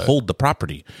property to hold the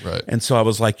property. Right. And so I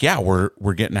was like, yeah,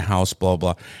 we're getting a house, blah,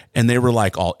 blah. And they were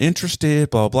like all interested,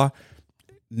 blah, blah.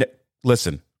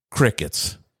 Listen,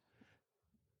 crickets.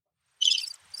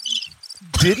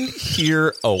 Didn't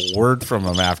hear a word from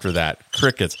him after that.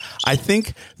 Crickets. I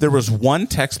think there was one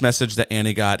text message that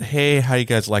Annie got. Hey, how you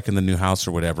guys liking the new house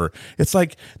or whatever? It's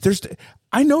like,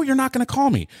 I know you're not going to call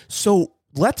me. So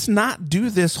let's not do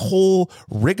this whole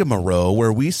rigmarole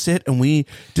where we sit and we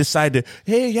decide to,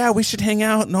 hey, yeah, we should hang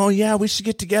out. And, oh, yeah, we should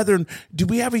get together. And do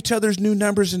we have each other's new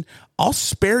numbers? And I'll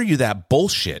spare you that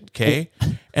bullshit, okay?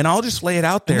 And I'll just lay it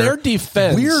out there. In their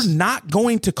defense, we're not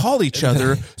going to call each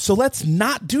other, so let's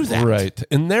not do that. Right.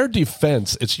 In their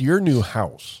defense, it's your new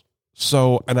house.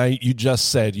 So, and you just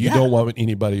said you don't want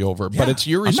anybody over, but it's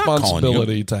your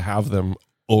responsibility to have them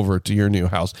over to your new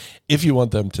house if you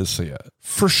want them to see it.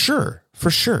 For sure.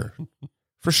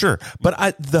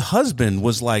 But the husband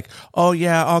was like, "Oh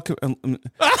yeah, I'll come.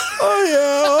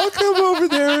 I'll come over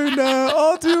there and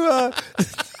I'll do."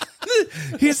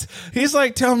 He's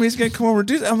like telling me he's gonna come over and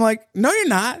do that. I'm like, "No, you're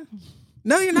not.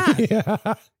 No, you're not.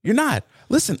 Yeah. You're not.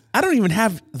 Listen, I don't even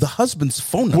have the husband's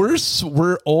phone number.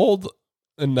 We're old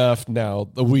enough now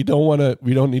that we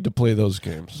don't need to play those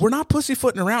games. We're not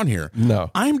pussyfooting around here.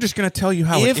 No, I'm just gonna tell you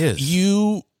how it is. If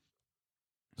you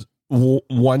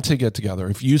want to get together,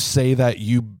 if you say that,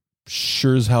 you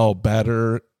sure as hell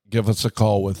better give us a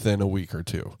call within a week or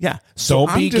two. Yeah. So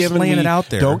don't be just laying it out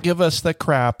there. Don't give us the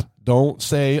crap. Don't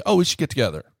say, oh, we should get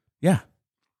together. Yeah.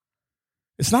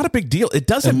 It's not a big deal. It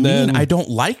doesn't mean I don't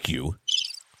like you.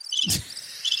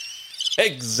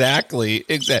 Exactly.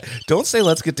 Don't say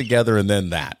let's get together and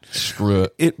then that. Screw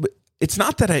it. It's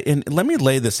not that and let me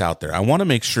lay this out there. I want to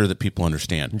make sure that people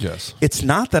understand. Yes. It's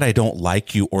not that I don't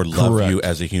like you or love you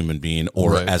as a human being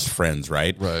or as friends,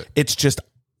 right? Right. It's just,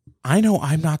 I know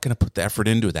I'm not going to put the effort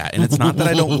into that. And it's not that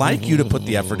I don't like you to put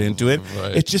the effort into it.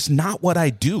 Right. It's just not what I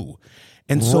do.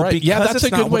 And so because that's it's a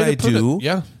not good what way I to put do, it.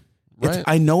 Yeah. Right.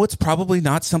 I know it's probably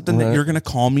not something that you're going to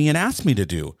call me and ask me to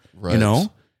do. Right. You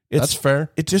know? That's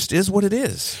fair. It just is what it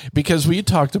is. Because we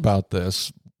talked about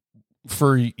this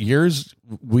for years.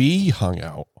 We hung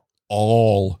out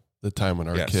all the time when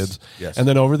our kids. Yes. And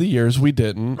then over the years we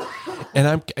didn't. And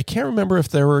I can't remember if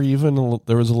there was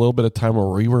a little bit of time where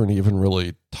we weren't even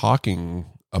really talking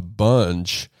a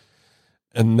bunch.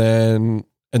 And then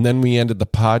we ended the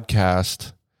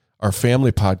podcast, our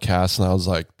family podcast, and I was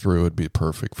like, Drew would be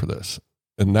perfect for this.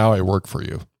 And now I work for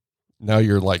you. Now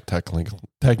you're like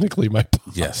technically my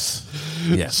boss.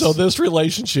 Yes. So this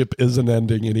relationship isn't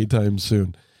ending anytime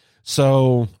soon.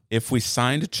 So if we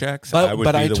signed checks, I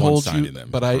would be the one signing them.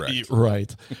 But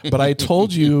I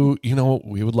told you,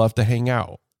 we would love to hang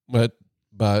out, but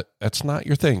that's not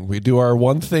your thing. We do our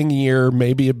one thing a year,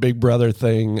 maybe a Big Brother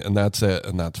thing, and that's it,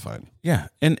 and that's fine. Yeah.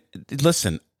 And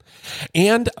listen,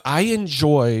 and I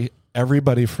enjoy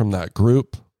everybody from that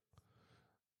group.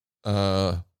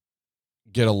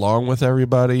 Get along with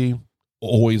everybody.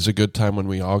 always a good time when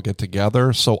we all get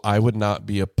together. So I would not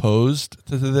be opposed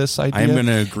to this idea. I'm going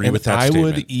to agree with that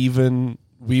statement.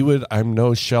 I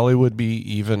know Shelly would be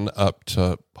even up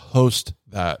to host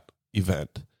that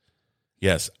event.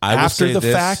 Yes. After the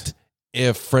fact,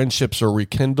 if friendships are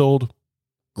rekindled,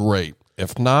 great.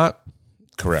 If not,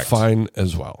 correct. Fine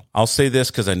as well. I'll say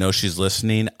this because I know she's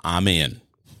listening. I'm in.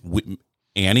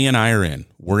 Annie and I are in.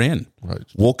 We're in. Right.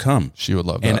 We'll come. She would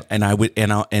love that.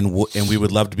 And we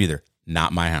would love to be there.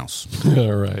 Not my house.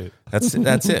 All right. That's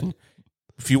it.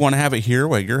 If you want to have it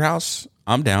here at your house,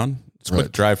 I'm down. It's a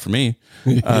quick drive for me.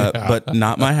 But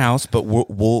not my house, but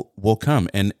we'll come.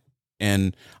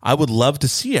 And I would love to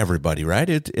see everybody, right?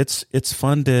 It's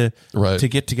fun to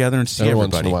get together and see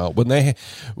everybody. Once in a while.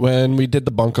 When we did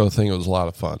the Bunko thing, it was a lot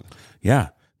of fun. Yeah.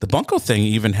 The Bunko thing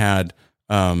even had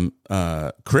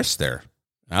Chris there.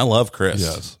 I love Chris.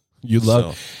 Yes. You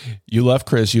love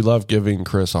Chris. You love giving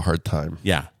Chris a hard time.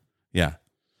 Yeah. Yeah.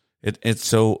 It's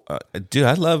so dude,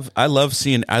 I love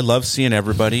seeing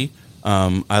everybody.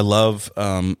 I love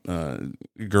a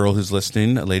girl who's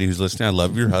listening, a lady who's listening. I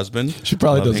love your husband. She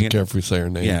probably doesn't care if we say her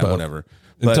name. Yeah, whatever.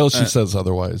 Until she says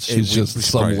otherwise. She's just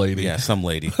some lady. Yeah, some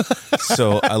lady.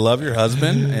 So I love your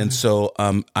husband. And so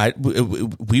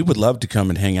we would love to come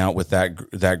and hang out with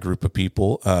that group of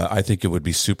people. I think it would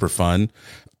be super fun.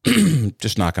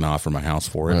 Just not going to offer my house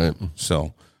for it. Right.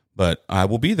 So, but I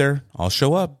will be there. I'll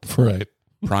show up. Right.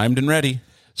 Primed and ready.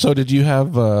 So did you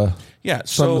have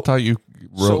something to tell you?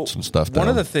 Wrote some stuff down. One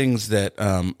of the things that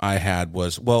I had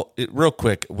was, real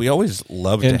quick, we always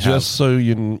love to have... And just so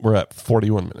we're at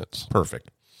 41 minutes. Perfect.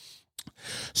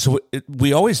 So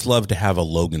we always love to have a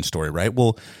Logan story, right?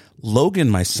 Well, Logan,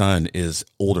 my son, is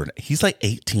older. He's like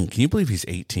 18. Can you believe he's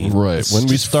 18? Right. It's when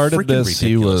we started this, ridiculous.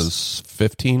 He was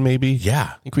 15 maybe?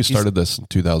 Yeah. I think we started this in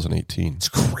 2018. It's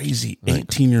crazy.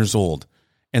 18 years old.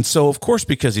 And so, of course,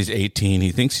 because he's 18,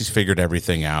 he thinks he's figured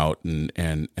everything out,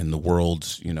 and the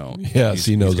world's, he knows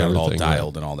he's got it all everything,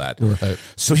 dialed and all that. Right.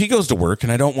 So he goes to work,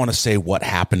 and I don't want to say what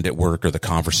happened at work or the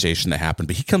conversation that happened,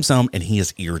 but he comes home and he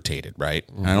is irritated, right?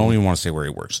 Mm-hmm. I don't even want to say where he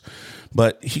works,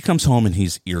 but he comes home and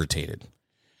he's irritated,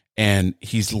 and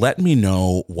he's letting me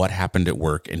know what happened at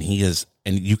work, and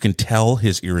you can tell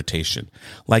his irritation.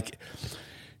 Like,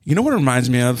 you know what it reminds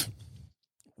me of?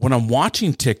 When I'm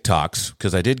watching TikToks,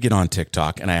 because I did get on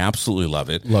TikTok and I absolutely love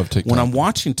it. Love TikTok. When I'm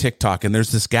watching TikTok and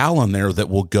there's this gal on there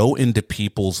that will go into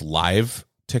people's live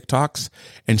TikToks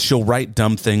and she'll write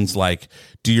dumb things like,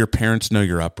 do your parents know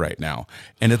you're up right now?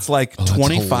 And it's like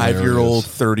 25-year-old,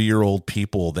 30-year-old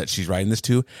people that she's writing this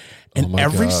to. And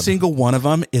every single one of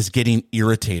them is getting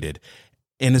irritated.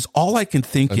 And it's all I can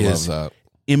think is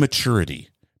immaturity.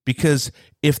 Because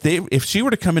if she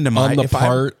were to come into my...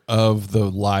 of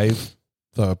the live...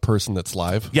 The person that's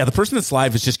live? Yeah, the person that's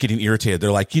live is just getting irritated.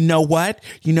 They're like, you know what?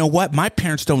 My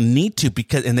parents don't need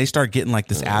to and they start getting like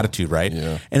this attitude, right?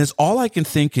 Yeah. And it's all I can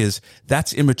think is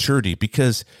that's immaturity,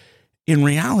 because in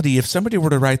reality, if somebody were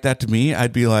to write that to me,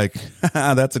 I'd be like,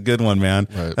 that's a good one, man.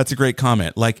 Right. That's a great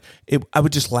comment. Like I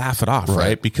would just laugh it off,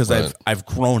 right? Because I've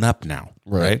grown up now,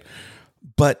 right?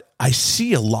 But I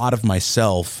see a lot of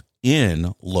myself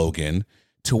in Logan,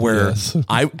 to where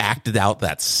I acted out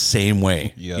that same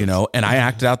way, and I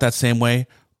acted out that same way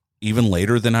even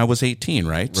later than I was 18,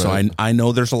 right? So I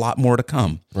know there's a lot more to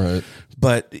come. Right.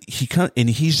 But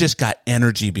he's just got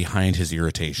energy behind his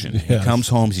irritation. Yes. He comes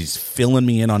home, he's filling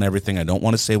me in on everything. I don't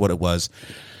want to say what it was.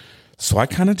 So I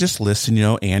kind of just listen,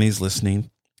 Annie's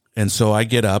listening. And so I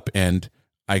get up and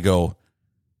I go,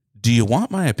 do you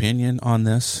want my opinion on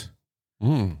this?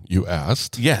 You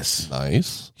asked? Yes.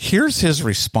 Nice. Here's his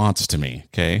response to me,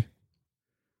 okay?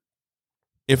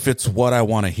 If it's what I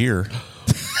want to hear.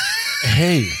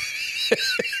 Hey,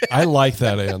 I like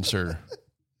that answer.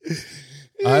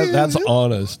 That's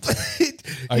honest.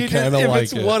 I kind of like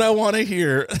it. If it's what I want to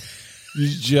hear.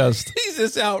 He's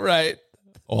just outright.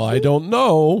 Well, I don't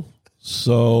know.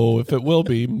 So if it will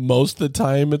be, most of the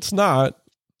time it's not.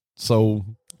 So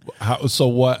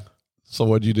what? So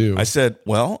what'd you do? I said,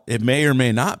 well, it may or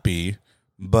may not be,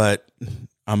 but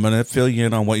I'm going to fill you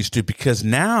in on what you should do, because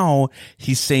now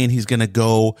he's saying he's going to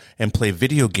go and play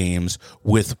video games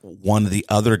with one of the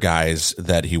other guys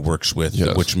that he works with,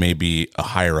 which may be a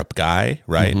higher up guy,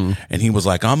 right? Mm-hmm. And he was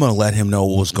like, I'm going to let him know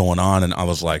what was going on. And I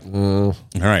was like, all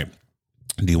right,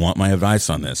 do you want my advice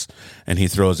on this? And he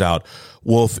throws out,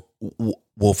 well,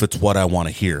 if it's what I want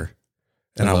to hear.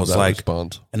 And I was like,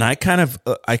 response. And I kind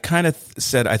of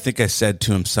said, I think I said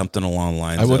to him something along the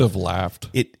lines. I would have laughed.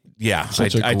 I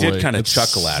did kind of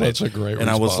chuckle at it. Such a great response. And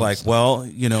I was like, well,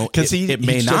 because it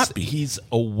may not be. He's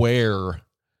aware,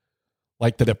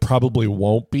 like that it probably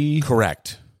won't be.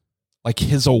 Correct. like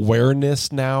his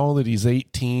awareness now that he's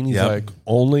 18, he's like,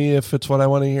 only if it's what I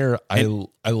want to hear. I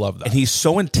love that. And he's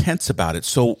so intense about it.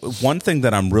 So one thing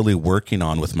that I'm really working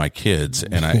on with my kids,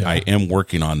 and I am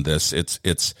working on this,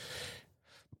 it's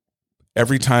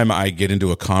every time I get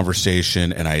into a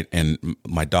conversation and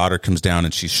my daughter comes down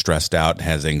and she's stressed out,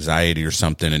 has anxiety or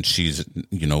something, and she's,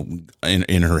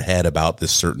 in her head about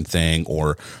this certain thing,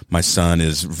 or my son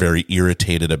is very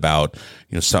irritated about,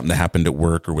 something that happened at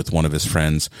work or with one of his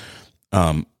friends.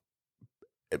 I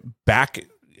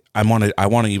want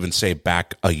to even say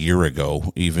back a year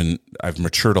ago, even I've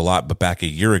matured a lot, but back a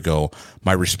year ago,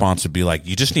 my response would be like,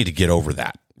 you just need to get over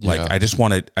that. Like, I just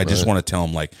want to tell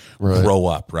him, like, grow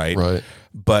up. Right.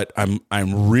 But I'm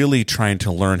really trying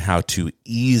to learn how to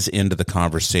ease into the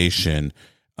conversation,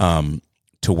 to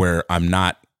where I'm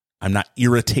not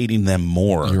irritating them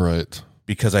more. You're right.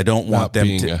 Because I don't want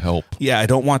them to help. Yeah. I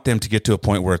don't want them to get to a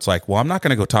point where it's like, well, I'm not going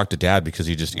to go talk to dad because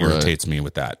he just irritates me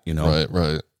with that,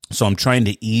 Right. So I'm trying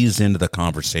to ease into the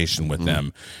conversation with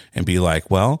them and be like,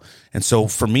 well, and so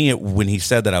for me, when he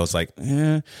said that, I was like,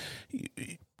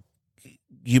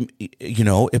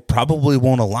 it probably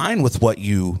won't align with what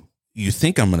you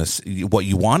think what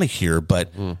you want to hear,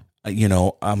 but I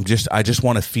just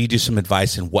want to feed you some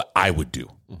advice in what I would do.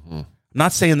 I'm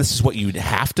not saying this is what you'd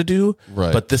have to do,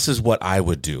 but this is what I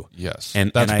would do. Yes. And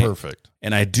that's perfect.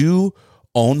 And I do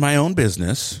own my own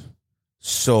business.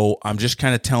 So I'm just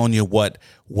kind of telling you what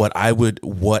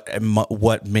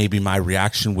maybe my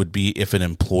reaction would be if an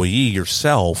employee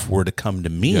yourself were to come to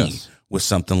me with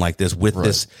something like this, with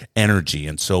this energy.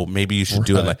 And so maybe you should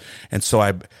do it and so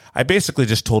I basically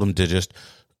just told him to just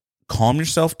calm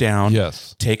yourself down,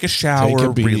 take a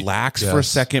shower, relax for a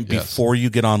second before you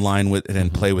get online with it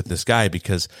and play with this guy,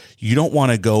 because you don't want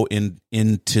to go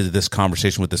into this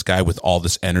conversation with this guy with all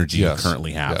this energy you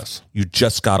currently have. You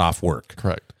just got off work.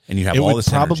 Correct. And you have all this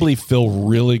energy. It would probably feel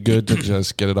really good to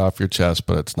just get it off your chest,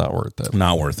 but it's not worth it.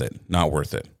 Not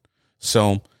worth it.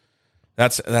 So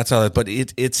that's how. But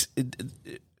it's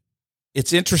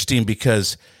interesting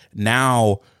because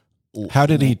now. How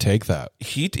did he take that?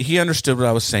 He understood what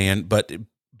I was saying, but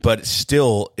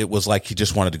still, it was like he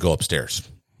just wanted to go upstairs.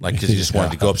 Like he just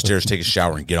wanted to go upstairs, take a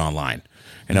shower, and get online.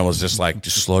 And I was just like,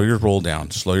 just slow your roll down.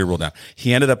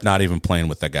 He ended up not even playing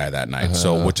with that guy that night,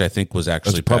 which I think was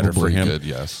actually better for him. Good,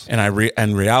 yes. And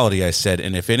in reality, I said,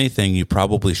 and if anything, you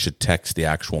probably should text the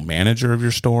actual manager of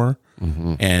your store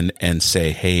and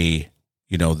say, hey,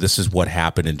 this is what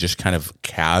happened, and just kind of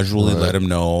casually let him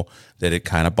know that it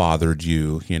kind of bothered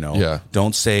you.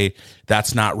 Don't say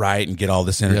that's not right and get all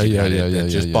this energy. It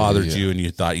just bothered you, and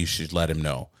you thought you should let him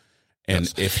know.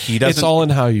 And if he doesn't, it's all in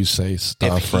how you say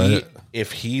stuff, right?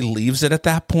 If he leaves it at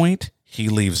that point, he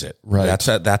leaves it. Right.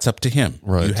 That's up to him.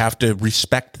 Right. You have to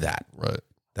respect that. Right.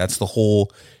 That's the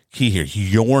whole key here.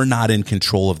 You're not in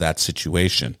control of that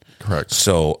situation. Correct.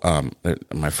 So,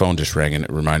 my phone just rang and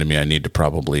it reminded me I need to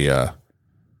probably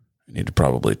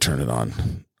turn it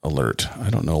on alert. I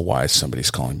don't know why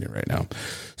somebody's calling me right now.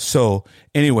 So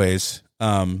anyways,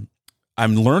 I'm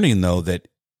learning though that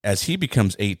as he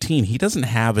becomes 18, he doesn't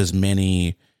have as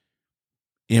many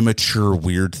immature,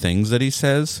 weird things that he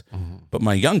says. But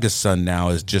my youngest son now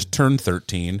has just turned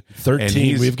 13.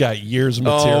 13, we've got years of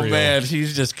material. Oh man, he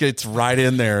just gets right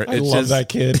in there. I love that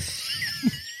kid.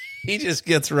 He just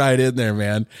gets right in there,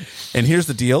 man. And here's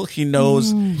the deal. He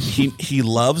knows he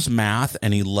loves math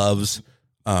and he loves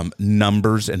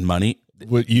numbers and money.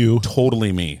 What you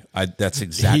totally me. That's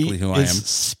exactly who I am.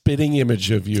 Spitting image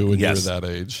of you when you're that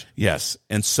age. Yes.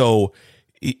 And so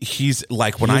he's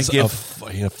like, when I give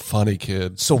a funny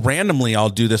kid. So randomly I'll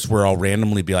do this where I'll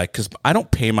randomly be like, because I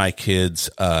don't pay my kids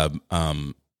like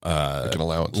an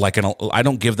allowance. I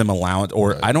don't give them allowance,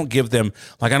 or I don't give them,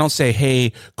 like, I don't say,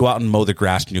 hey, go out and mow the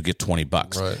grass and you'll get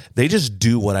 $20. Right. They just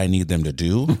do what I need them to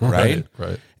do. Right.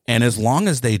 Right. And as long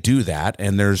as they do that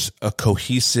and there's a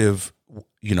cohesive,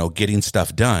 getting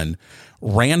stuff done,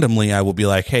 randomly I will be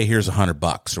like, hey, here's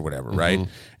 $100 or whatever. Right.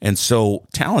 And so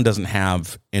Talon doesn't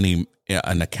have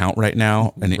an account right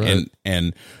now,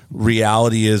 and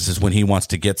reality is when he wants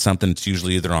to get something, it's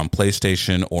usually either on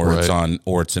PlayStation or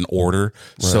it's an order.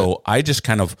 So I just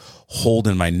kind of hold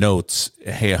in my notes,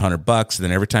 hey, $100, and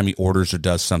then every time he orders or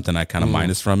does something, I kind of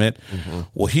minus from it.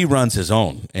 Well, he runs his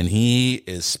own, and he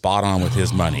is spot on with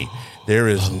his money. There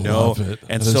is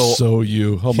and so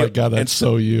you. Oh my God, that's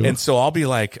so you. And so I'll be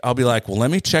like, well, let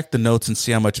me check the notes and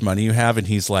see how much money you have. And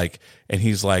he's like,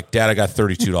 Dad, I got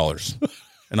 $32.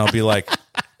 And I'll be like,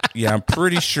 yeah, I'm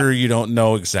pretty sure you don't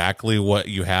know exactly what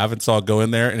you have. And so I'll go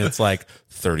in there and it's like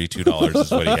 $32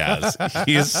 is what he has.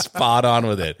 He's spot on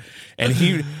with it. And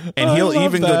he'll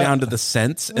even go down to the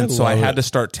cents. And so I had to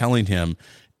start telling him,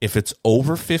 If it's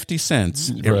over 50 cents,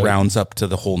 it rounds up to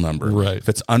the whole number. Right. If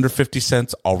it's under 50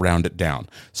 cents, I'll round it down.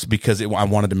 So because I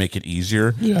wanted to make it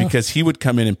easier, because he would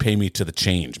come in and pay me to the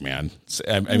change, man.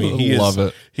 I mean,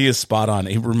 he is spot on.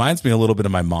 He reminds me a little bit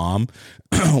of my mom.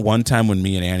 One time when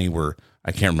me and Annie were,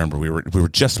 I can't remember, we were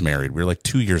just married. We were like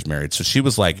 2 years married. So she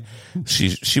was like,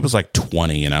 she was like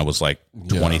 20 and I was like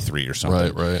 23 or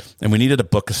something. Right. And we needed a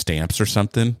book of stamps or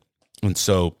something. And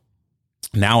so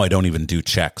now I don't even do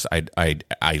checks.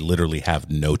 I literally have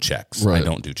no checks. Right. I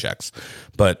don't do checks.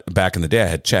 But back in the day, I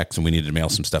had checks, and we needed to mail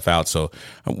some stuff out. So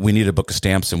we needed a book of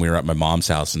stamps, and we were at my mom's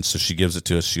house, and so she gives it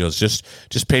to us. She goes, "Just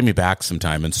pay me back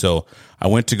sometime." And so I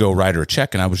went to go write her a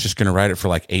check, and I was just going to write it for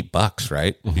like $8,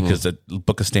 right? Because the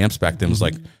book of stamps back then was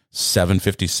like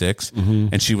 $7.56,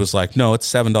 and she was like, "No,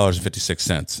 it's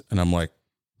 $7.56." And I'm like,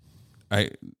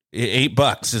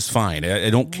 $8 is fine. I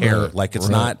don't care. Like it's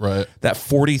not that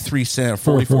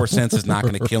 44 cents is not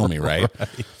going to kill me. Right?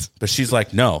 But she's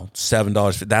like, no,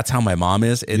 $7. That's how my mom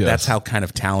is. That's how kind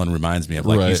of Talon reminds me of.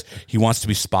 Like he wants to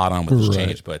be spot on with his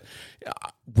change, but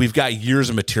we've got years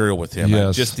of material with him.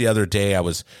 Yes. Just the other day I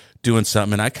was doing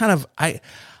something and I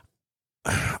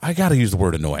got to use the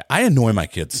word annoy. I annoy my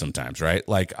kids sometimes, right?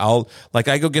 Like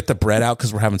I go get the bread out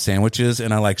because we're having sandwiches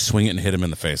and I like swing it and hit them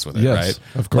in the face with it, right?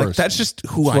 Of course. Like, that's just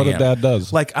who I am. What a dad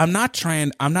does. Like I'm not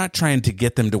trying to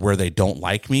get them to where they don't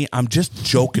like me. I'm just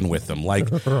joking with them. Like,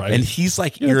 and he's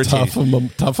like irritated.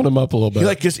 Toughen him up a little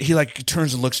bit. He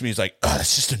turns and looks at me. He's like, oh,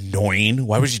 that's just annoying.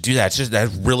 Why would you do that?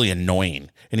 That's really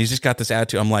annoying. And he's just got this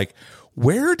attitude. I'm like,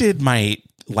 where did my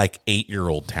like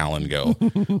 8-year-old Talon go?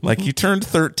 Like you turned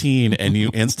 13 and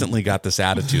you instantly got this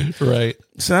attitude. Right.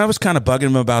 So I was kind of bugging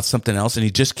him about something else and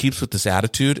he just keeps with this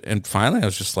attitude. And finally I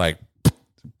was just like,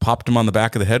 popped him on the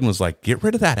back of the head and was like, get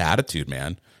rid of that attitude,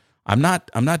 man. I'm not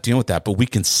dealing with that, but we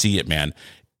can see it, man.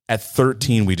 At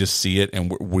 13, we just see it,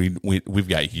 and we've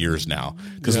got years now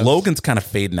because Logan's kind of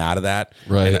fading out of that,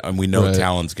 right? And we know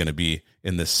Talon's going to be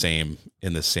in the same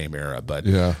era. But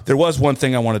there was one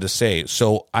thing I wanted to say.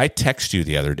 So I texted you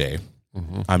the other day.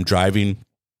 I'm driving.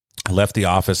 I left the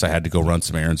office. I had to go run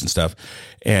some errands and stuff,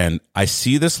 and I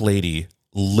see this lady.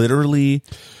 Literally,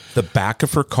 the back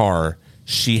of her car,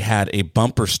 she had a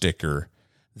bumper sticker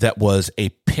that was a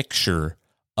picture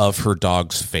of her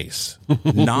dog's face,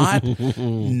 not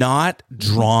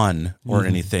drawn or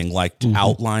anything, like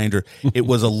outlined, or it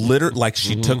was like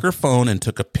she took her phone and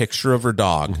took a picture of her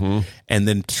dog and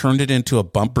then turned it into a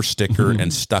bumper sticker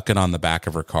and stuck it on the back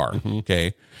of her car.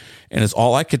 Okay. And it's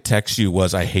all I could text you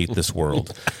was, I hate this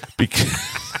world because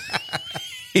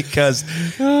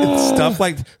it's stuff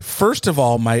like, first of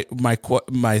all, my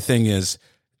thing is,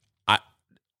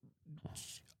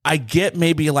 I get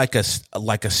maybe like a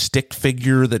stick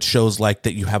figure that shows like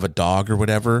that you have a dog or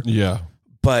whatever. Yeah.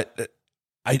 But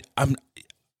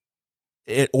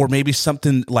or maybe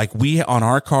something like we on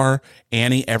our car,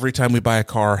 Annie, every time we buy a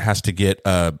car has to get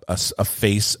a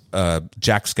face,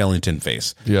 Jack Skellington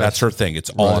face. Yes. That's her thing. It's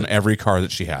all on every car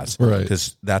that she has. Right.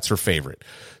 Because that's her favorite.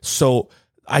 So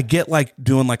I get like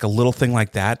doing like a little thing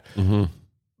like that.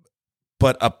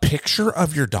 But a picture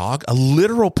of your dog, a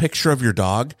literal picture of your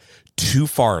dog, too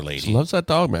far, lady. She loves that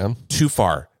dog, man. Too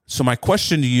far. So my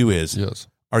question to you is,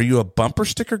 are you a bumper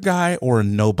sticker guy or a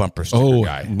no bumper sticker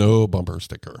guy? No bumper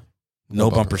sticker. No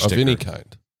bumper sticker. Of any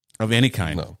kind. Of any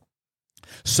kind. No.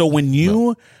 So when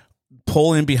you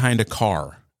pull in behind a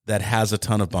car that has a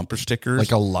ton of bumper stickers,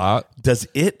 like a lot, does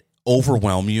it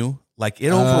overwhelm you? Like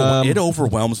it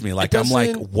overwhelms me. Like I'm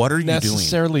like, what are you doing?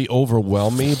 Necessarily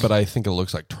overwhelm me, but I think it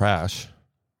looks like trash.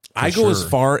 I go as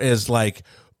far as like,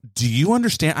 do you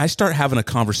understand? I start having a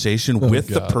conversation with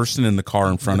the person in the car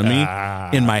in front of me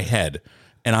in my head.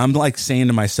 And I'm like saying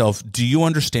to myself, do you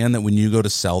understand that when you go to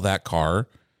sell that car,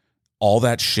 all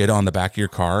that shit on the back of your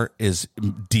car is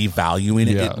devaluing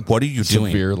it? What are you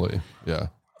doing? Severely. Yeah.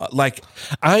 Like,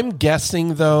 I'm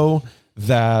guessing though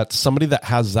that somebody that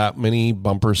has that many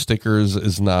bumper stickers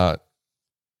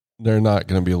they're not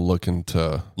going to be looking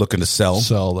to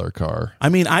sell their car. I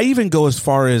mean, I even go as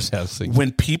far as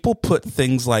when people put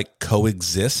things like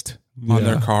coexist on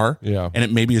their car, and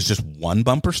it maybe is just one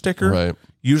bumper sticker. Right.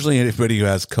 Usually anybody who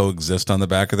has coexist on the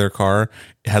back of their car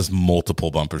has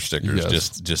multiple bumper stickers,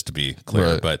 just to be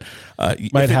clear. Right. But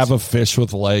might have a fish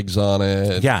with legs on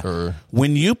it. Yeah. Or,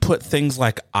 when you put things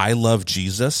like I love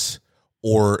Jesus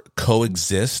or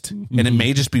coexist, and it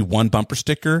may just be one bumper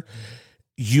sticker,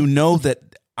 you know that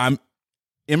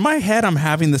in my head, I'm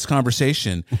having this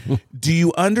conversation. Do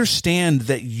you understand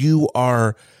that you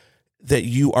are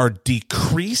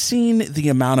decreasing the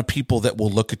amount of people that will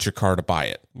look at your car to buy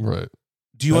it? Right.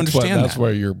 Do you understand that's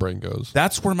where your brain goes.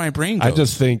 That's where my brain goes. I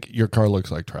just think your car looks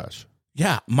like trash.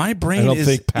 Yeah, my brain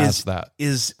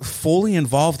is fully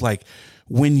involved. Like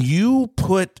when you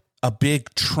put a big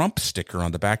Trump sticker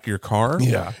on the back of your car,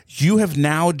 you have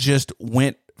now just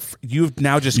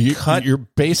cut. You're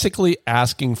basically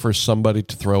asking for somebody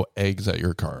to throw eggs at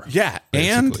your car. Yeah,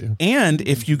 basically. and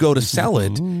if you go to sell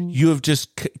it, you have just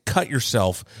cut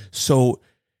yourself. So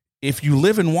if you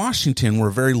live in Washington, we're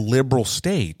a very liberal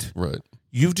state, right?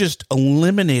 You've just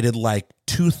eliminated like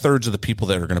 2/3 of the people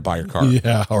that are going to buy your car.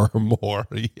 Yeah, or more.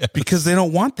 Yes. Because they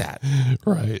don't want that.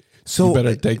 Right. So you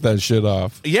better take that shit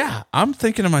off. Yeah. I'm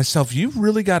thinking to myself, you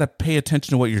really got to pay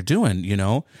attention to what you're doing, you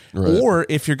know? Right. Or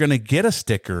if you're going to get a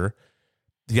sticker,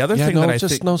 the other thing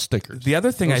no stickers. The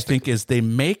other thing I think is they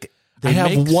make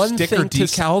sticker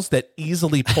decals that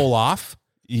easily pull off.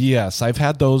 Yes, I've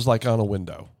had those like on a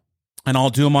window. And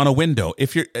I'll do them on a window.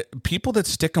 If you're people that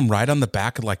stick them right on the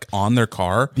back, like on their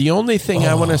car. The only thing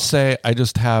I want to say, I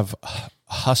just have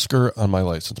Husker on my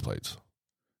license plates.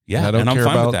 Yeah, and I'm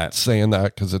fine with that. Saying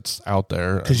that because it's out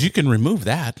there. Because you can remove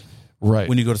that, right?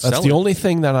 When you go to sell it. That's the only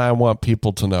thing that I want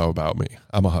people to know about me.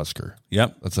 I'm a Husker.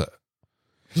 Yep, that's it.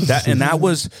 That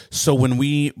was so when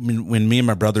me and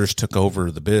my brothers took over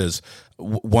the biz.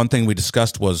 One thing we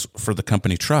discussed was for the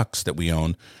company trucks that we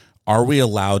own. Are we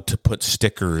allowed to put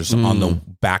stickers on the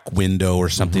back window or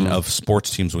something of sports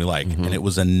teams we like? And it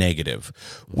was a negative.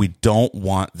 We don't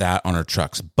want that on our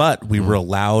trucks, but we were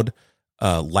allowed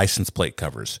license plate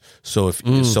covers. So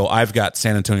so I've got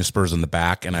San Antonio Spurs on the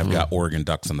back and I've got Oregon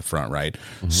Ducks on the front, right?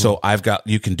 So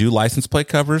you can do license plate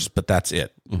covers, but that's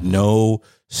it. No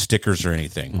stickers or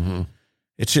anything.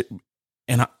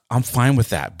 And I'm fine with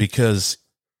that because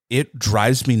it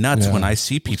drives me nuts when I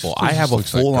see people. I have a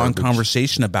full-on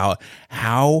conversation about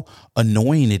how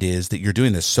annoying it is that you're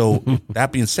doing this. So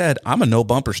that being said, I'm a no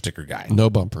bumper sticker guy. No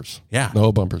bumpers. Yeah.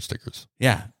 No bumper stickers.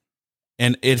 Yeah.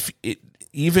 And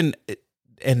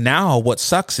and now what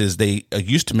sucks is they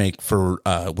used to make for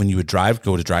when you would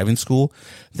go to driving school,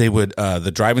 they would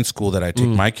the driving school that I take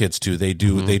my kids to, they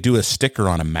do a sticker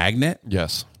on a magnet.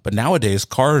 Yes. But nowadays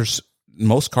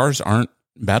most cars aren't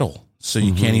metal. So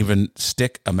you can't even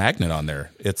stick a magnet on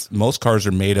there. Most cars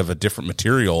are made of a different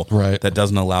material that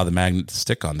doesn't allow the magnet to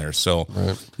stick on there. So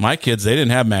my kids, they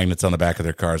didn't have magnets on the back of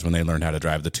their cars when they learned how to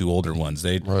drive, the two older ones.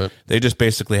 They just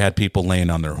basically had people laying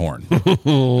on their horn. That's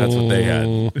what they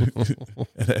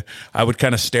had. I would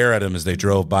kind of stare at them as they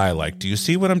drove by like, do you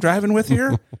see what I'm driving with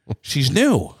here? She's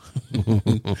new.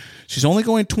 She's only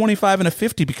going 25 and a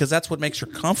 50 because that's what makes her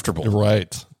comfortable.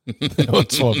 Right.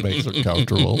 That's what makes her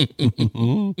comfortable.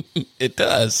 It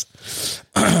does.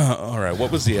 All right.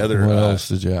 What was the other? What else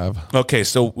did you have? Okay.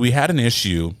 So we had an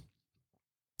issue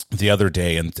the other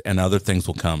day and other things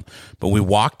will come, but we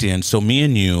walked in. So me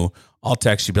and you, I'll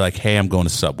text you, be like, hey, I'm going to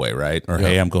Subway, right? Or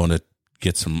hey, I'm going to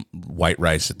get some white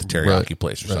rice at the teriyaki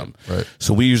place or something. Right.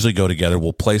 So we usually go together.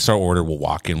 We'll place our order. We'll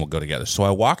walk in. We'll go together. So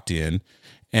I walked in.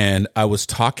 And I was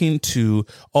talking to,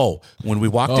 when we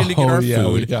walked in to get our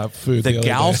food, we got food the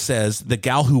gal says, the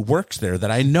gal who works there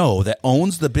that I know that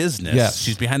owns the business,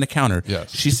 she's behind the counter.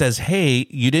 Yes. She says, hey,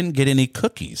 you didn't get any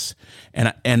cookies.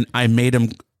 And I made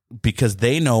them because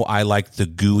they know I like the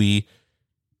gooey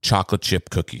chocolate chip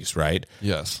cookies, right?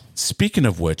 Yes. Speaking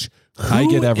of which, I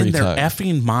get every in their time.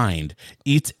 effing mind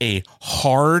eats a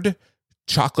hard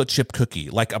chocolate chip cookie,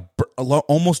 like a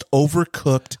almost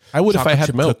overcooked I would if I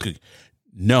had milk. Cookie.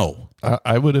 No.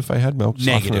 I would if I had milk.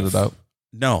 Negative. It out.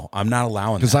 No, I'm not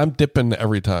allowing that. Because I'm dipping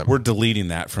every time. We're deleting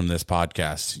that from this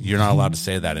podcast. You're not allowed to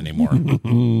say that anymore.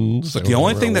 The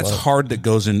only thing that's hard that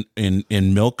goes in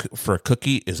milk for a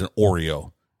cookie is an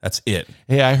Oreo. That's it.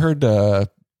 Hey, I heard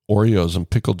Oreos and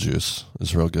pickle juice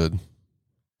is real good.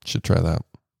 Should try that.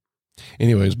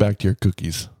 Anyways, back to your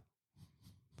cookies.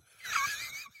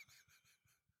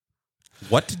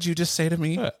 What did you just say to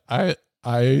me?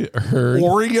 I heard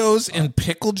Oreos and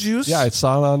pickle juice. Yeah, I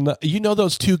saw it on.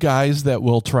 Those two guys that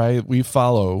we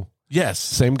follow. Yes,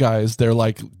 same guys. They're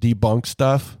like debunk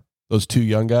stuff. Those two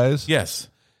young guys. Yes,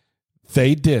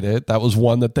 they did it. That was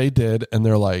one that they did, and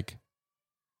they're like,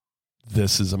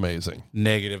 "This is amazing."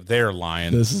 Negative. They're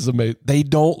lying. This is amazing. They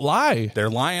don't lie. They're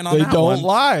lying on. They don't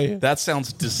lie. That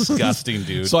sounds disgusting,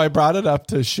 dude. So I brought it up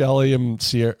to Shelly and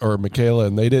Michaela,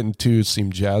 and they didn't too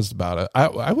seem jazzed about it.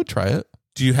 I would try it.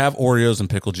 Do you have Oreos and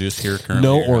pickle juice here currently?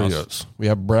 No Oreos. We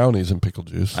have brownies and pickle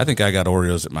juice. I think I got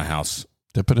Oreos at my house.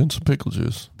 Dip it in some pickle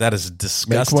juice. That is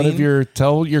disgusting.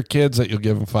 Tell your kids that you'll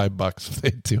give them $5 if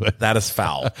they do it. That is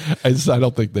foul. I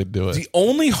don't think they'd do it. The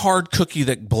only hard cookie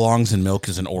that belongs in milk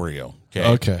is an Oreo.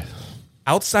 Okay.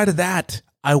 Outside of that,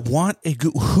 I want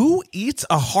who eats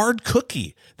a hard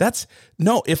cookie?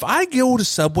 If I go to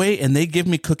Subway and they give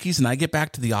me cookies and I get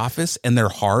back to the office and they're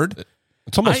hard,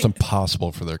 It's almost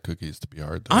impossible for their cookies to be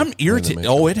hard. I'm irritated.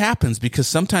 Oh, it happens because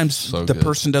sometimes the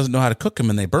person doesn't know how to cook them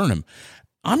and they burn them.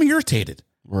 I'm irritated.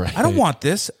 Right. I don't want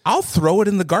this. I'll throw it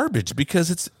in the garbage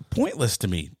because it's pointless to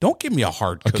me. Don't give me a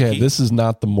hard cookie. Okay, this is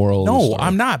not the moral. No, of the story.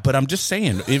 I'm not. But I'm just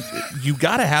saying, you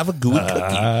got to have a gooey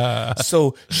cookie.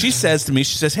 So she says to me,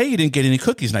 she says, "Hey, you didn't get any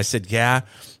cookies?" And I said, "Yeah."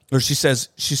 Or she says,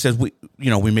 we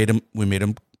made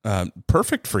them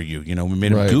perfect for you. We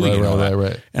made them gooey.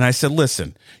 Right. And I said,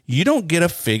 "Listen, you don't get a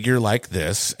figure like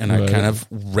this." And I kind of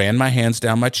ran my hands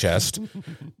down my chest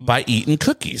by eating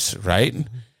cookies, right?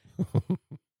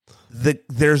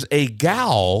 There's a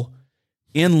gal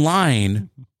in line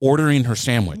ordering her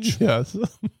sandwich. Yes.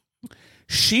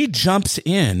 She jumps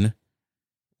in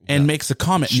and makes a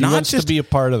comment. She wants to be a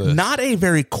part of this. Not a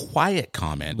very quiet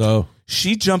comment. No.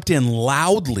 She jumped in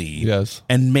loudly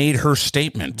and made her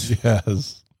statement.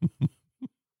 Yes.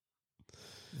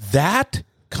 That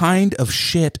kind of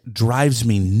shit drives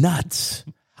me nuts.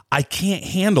 I can't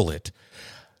handle it.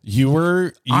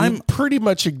 You pretty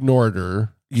much ignored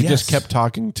her. You just kept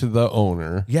talking to the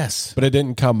owner. Yes. But it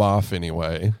didn't come off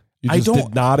anyway. You just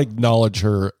did not acknowledge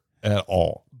her at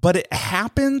all. But it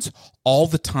happens all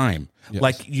the time. Yes.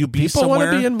 Like you be People somewhere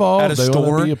want to be involved. at a they store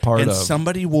want to be a part and of.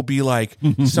 somebody will be like,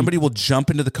 somebody will jump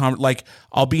into the conversation. Like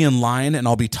I'll be in line and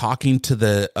I'll be talking to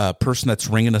the person that's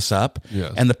ringing us up.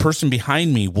 Yes. And the person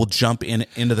behind me will jump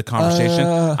into the conversation.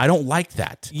 I don't like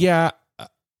that. Yeah.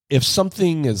 If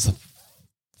something is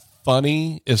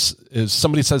funny, if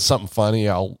somebody says something funny,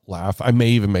 I'll laugh. I may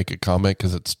even make a comment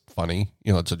because it's funny.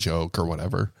 It's a joke or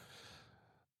whatever.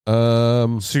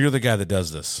 So you're the guy that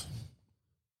does this.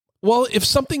 Well, if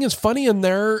something is funny and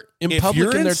they're in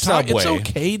public and they're talking, it's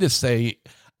okay to say,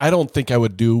 I don't think I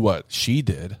would do what she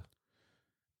did.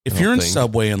 If you're in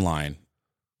Subway in line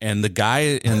and the guy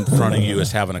in front of you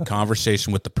is having a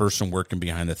conversation with the person working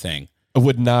behind the thing, I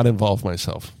would not involve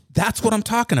myself. That's what I'm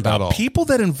talking about. People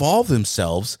that involve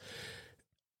themselves.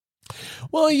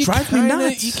 Well, you drive me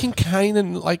nuts. You can kind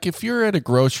of, like, if you're at a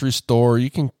grocery store, you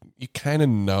kind of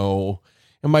know.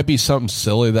 It might be something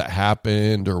silly that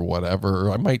happened or whatever.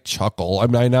 I might chuckle. I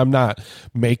mean, I'm not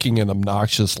making an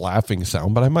obnoxious laughing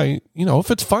sound, but I might,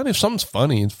 if it's funny, if something's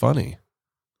funny, it's funny.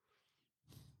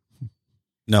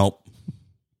 Nope.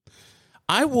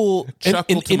 I will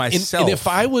chuckle to myself. And if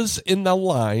I was in the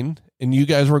line and you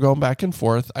guys were going back and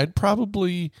forth, I'd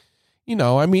probably,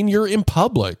 you're in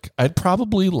public. I'd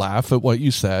probably laugh at what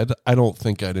you said. I don't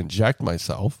think I'd inject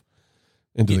myself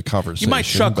into the conversation. You might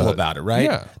chuckle about it, right?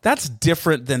 Yeah. That's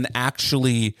different than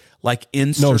actually like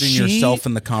inserting yourself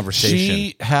in the conversation.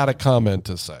 She had a comment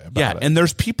to say about it. And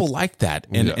there's people like that.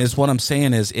 And is what I'm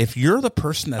saying is if you're the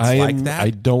person that's like that.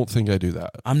 I don't think I do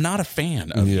that. I'm not a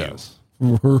fan of you.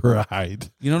 Right.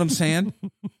 You know what I'm saying?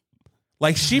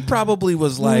 Like she probably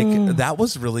was like, that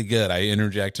was really good. I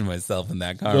interjected myself in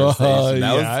that conversation.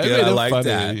 That was good. I like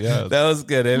that. Yes. That was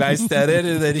good. And I said it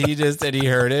and then he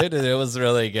heard it and it was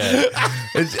really good.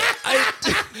 And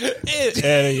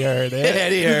he heard it.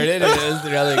 And he heard it and it was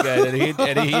really good.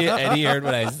 And he heard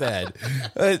what I said.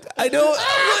 I don't.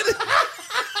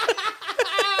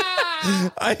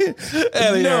 You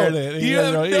have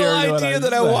no idea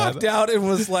that I walked out and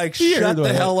was like, shut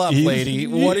the hell up, lady.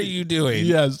 What are you doing?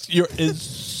 Yes, you're as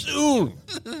soon.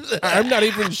 I'm not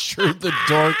even sure the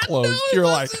door closed. You're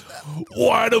like,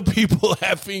 why do people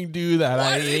effing do that?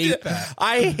 I hate that.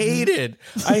 I hate it.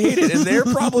 And they're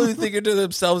probably thinking to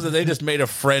themselves that they just made a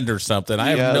friend or something.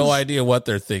 I have no idea what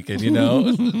they're thinking,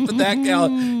 But that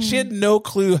gal, she had no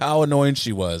clue how annoying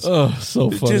she was. Oh, so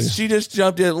funny. She just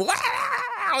jumped in.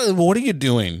 What are you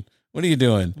doing? What are you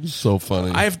doing? So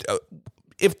funny.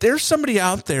 If there's somebody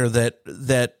out there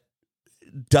that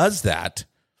does that,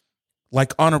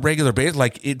 like on a regular basis,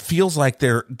 like it feels like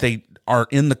they are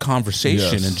in the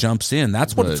conversation and jumps in.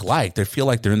 That's what it's like. They feel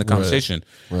like they're in the conversation.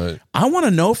 Right. I want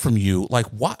to know from you, like,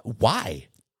 why? Why?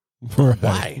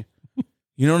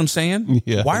 You know what I'm saying?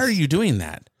 Yes. Why are you doing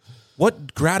that?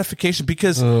 What gratification?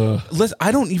 Because listen,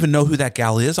 I don't even know who that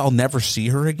gal is. I'll never see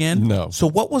her again. No. So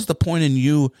what was the point in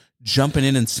you jumping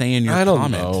in and saying your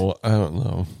comment? I don't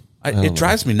know. It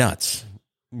drives me nuts.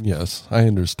 Yes, I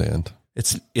understand.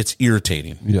 It's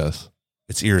irritating. Yes.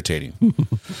 It's irritating.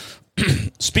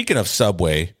 Speaking of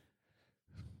Subway,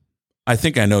 I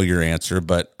think I know your answer,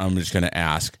 but I'm just going to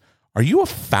ask. Are you a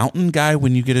fountain guy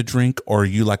when you get a drink, or are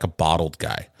you like a bottled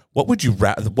guy? What do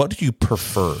you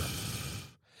prefer?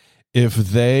 If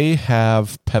they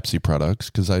have Pepsi products,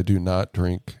 because I do not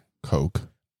drink Coke.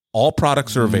 All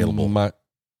products are available. My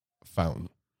fountain.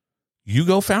 You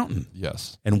go fountain.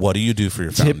 Yes. And what do you do for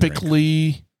your fountain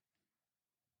drink?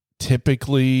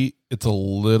 Typically, it's a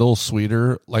little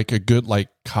sweeter, like a good, like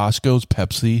Costco's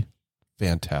Pepsi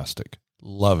fantastic.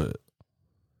 Love it.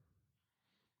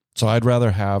 So I'd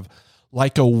rather have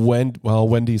like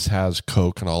Wendy's has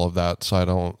Coke and all of that,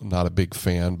 so not a big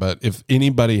fan. But if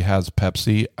anybody has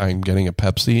Pepsi, I'm getting a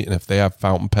Pepsi, and if they have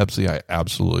fountain Pepsi, I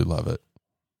absolutely love it.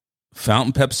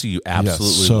 Fountain Pepsi, you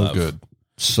absolutely love. Good.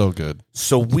 So good.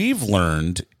 So we've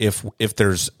learned if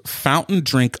there's fountain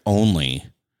drink only,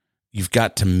 you've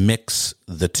got to mix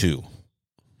the two.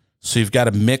 So you've got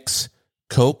to mix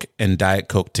Coke and Diet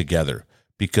Coke together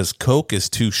because Coke is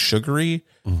too sugary.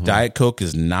 Mm-hmm. Diet Coke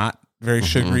is not very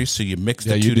sugary, so you mix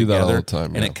the two together, all the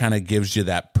time, and it kind of gives you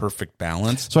that perfect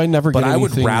balance. So I never get anything. But I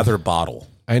would rather bottle.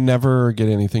 I never get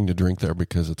anything to drink there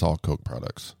because it's all Coke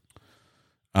products.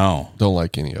 Oh. Don't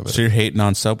like any of it. So you're hating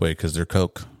on Subway because they're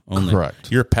Coke only.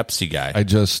 Correct. You're a Pepsi guy. I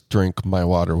just drink my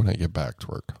water when I get back to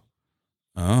work.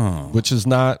 Oh. Which is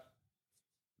not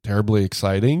terribly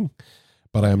exciting,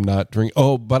 but I'm not drinking.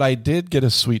 Oh, but I did get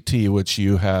a sweet tea, which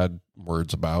you had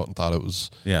words about and thought it was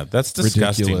that's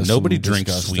disgusting. Nobody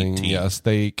drinks sweet tea. Yes,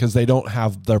 because they don't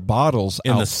have their bottles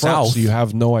in the South, so you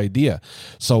have no idea.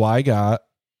 So I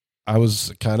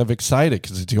was kind of excited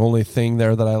because it's the only thing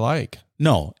there that I like.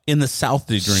 No, in the South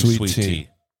they drink sweet tea.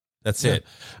 That's it.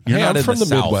 You're not from the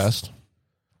Midwest.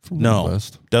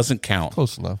 Midwest. Doesn't count.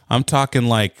 Close enough. I'm talking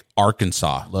like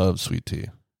Arkansas. Love sweet tea.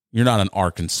 You're not an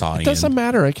Arkansasian. It doesn't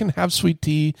matter. I can have sweet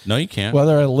tea. No, you can't.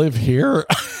 Whether I live here.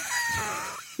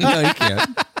 No, you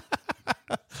can't.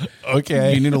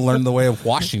 Okay. You need to learn the way of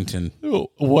Washington.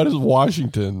 What is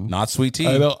Washington? Not sweet tea.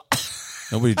 I don't.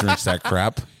 Nobody drinks that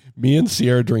crap. Me and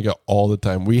Sierra drink it all the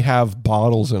time. We have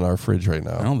bottles in our fridge right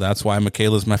now. Well, that's why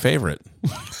Michaela's my favorite.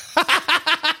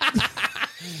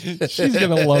 She's going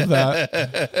to love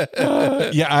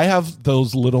that. Yeah, I have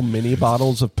those little mini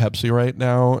bottles of Pepsi right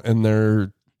now, and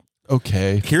they're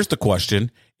okay. Here's the question.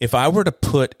 If I were to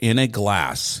put in a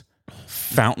glass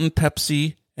fountain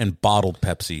Pepsi and bottled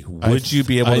Pepsi, would you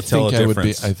be able to tell a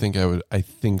difference? I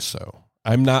think so.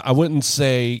 I wouldn't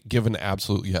say give an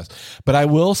absolute yes, but I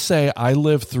will say I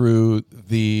lived through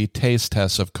the taste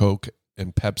tests of Coke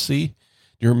and Pepsi.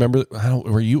 Do you remember?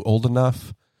 Were you old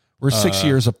enough? We're 6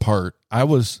 years apart. You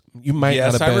might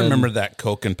not have been. Yes, I remember that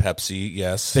Coke and Pepsi.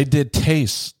 Yes. They did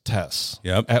taste tests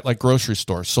at like grocery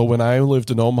stores. So when I lived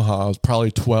in Omaha, I was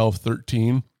probably 12,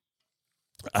 13.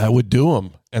 I would do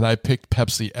them, and I picked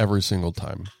Pepsi every single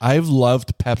time. I've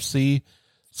loved Pepsi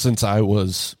since I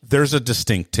was... There's a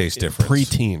distinct taste difference.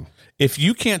 Preteen. If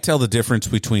you can't tell the difference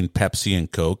between Pepsi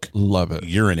and Coke, love it.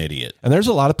 You're an idiot. And there's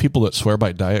a lot of people that swear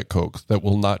by Diet Coke that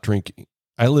will not drink...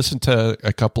 I listened to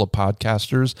a couple of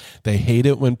podcasters. They hate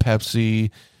it when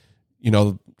Pepsi,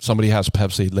 somebody has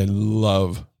Pepsi. They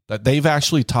love that. They've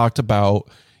actually talked about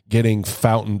getting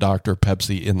fountain Dr.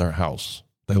 Pepsi in their house.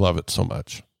 They love it so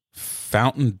much.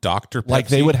 Fountain Dr. Pepsi? Like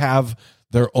they would have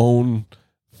their own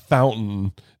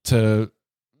fountain to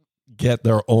get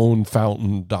their own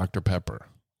fountain Dr. Pepper.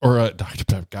 Or Dr.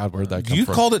 Pepper. God, where'd that come from? You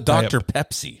called it Dr.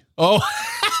 Pepsi. Oh.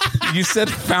 You said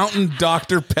fountain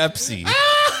Dr. Pepsi.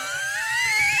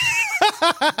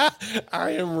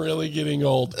 I am really getting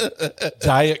old.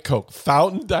 Diet Coke.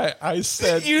 Fountain Diet. I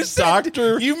said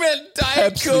Dr. You meant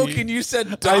Diet Pepsi. Coke and you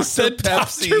said Dr. I said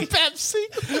Pepsi. Dr. Pepsi.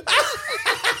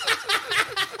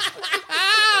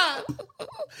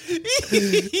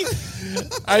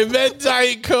 I meant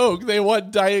Diet Coke. They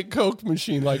want Diet Coke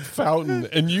machine like fountain.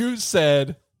 And you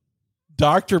said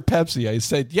Dr. Pepsi. I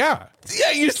said, yeah.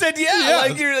 Yeah, you said yeah.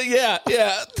 Like you're yeah.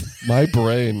 My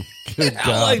brain. Good God.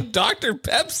 I'm like Dr.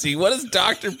 Pepsi. What is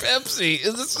Dr. Pepsi?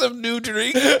 Is this some new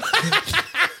drink?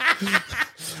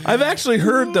 I've actually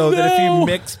heard though that if you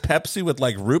mix Pepsi with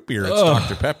like root beer, it's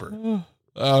Dr. Pepper.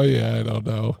 Oh yeah, I don't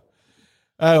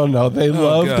know. They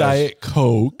love Diet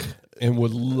Coke and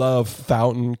would love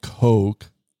fountain Coke.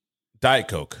 Diet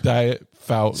Coke. Diet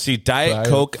fountain. See, Diet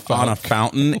Coke on a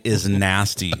fountain is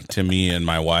nasty to me and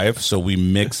my wife, so we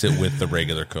mix it with the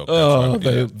regular Coke.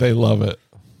 They love it.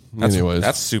 Anyways,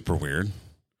 that's super weird.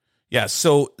 Yeah.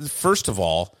 So first of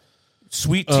all,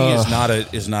 sweet tea is not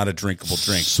a drinkable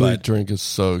drink. Sweet tea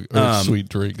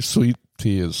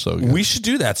is so good. We should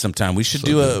do that sometime. We should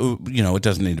it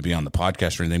doesn't need to be on the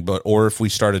podcast or anything, or if we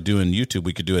started doing YouTube,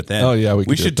 we could do it then. Oh yeah,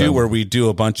 we should do where we do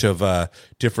a bunch of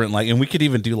different and we could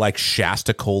even do like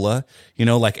Shasta Cola,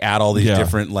 like add all these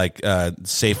different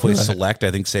Safeway Select.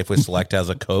 I think Safeway Select has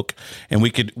a Coke, and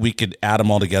we could add them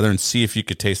all together and see if you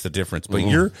could taste the difference. But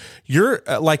you're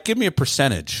give me a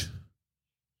percentage.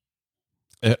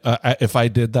 If I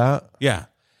did that, yeah,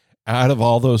 out of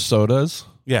all those sodas.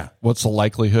 Yeah. What's the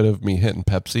likelihood of me hitting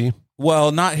Pepsi?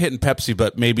 Well, not hitting Pepsi,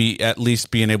 but maybe at least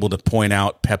being able to point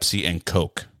out Pepsi and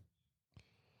Coke.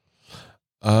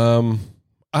 I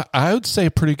I would say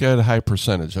pretty good high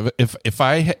percentage.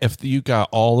 If you got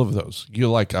all of those, you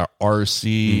like a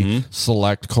RC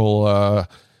Select Cola,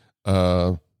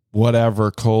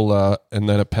 whatever cola, and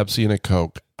then a Pepsi and a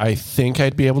Coke. I think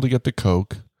I'd be able to get the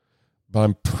Coke, but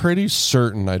I'm pretty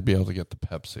certain I'd be able to get the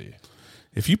Pepsi.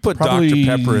 If you put Dr.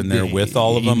 Pepper in there with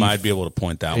all of them, I'd be able to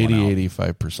point that 80, one out.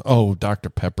 85%. Oh, Dr.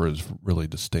 Pepper is really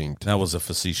distinct. That was a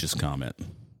facetious comment.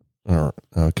 All right.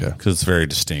 Okay. Because it's very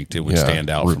distinct. It would stand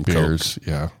out root from beers, Coke.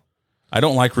 Yeah. I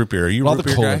don't like root beer. Are you a root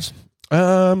beer guy?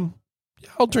 Yeah,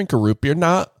 I'll drink a root beer.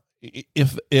 Not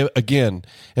if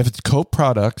it's Coke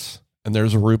products and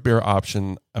there's a root beer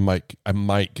option, I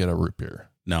might get a root beer.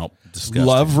 No, disgusting.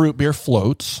 Love root beer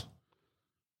floats.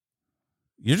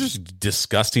 You're just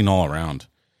disgusting all around.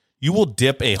 You will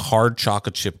dip a hard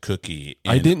chocolate chip cookie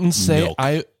in I didn't say milk.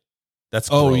 That's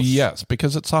gross. Oh, yes,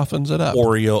 because it softens it up.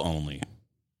 Oreo only.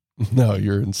 No,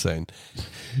 you're insane.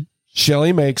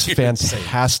 Shelly makes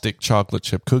fantastic chocolate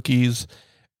chip cookies,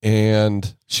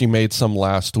 and she made some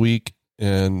last week,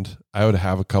 and I would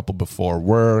have a couple before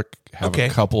work, have a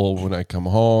couple when I come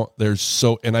home.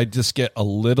 And I just get a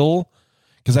little,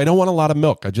 because I don't want a lot of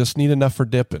milk. I just need enough for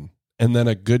dipping, and then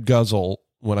a good guzzle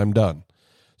when I'm done.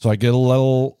 So I get a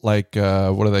little, like,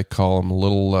 what do they call them? A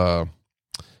little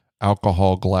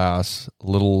alcohol glass, a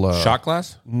little... shot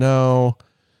glass? No,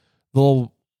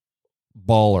 little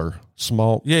baller,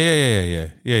 small. Yeah.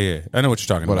 I know what you're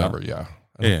talking about. Whatever, yeah.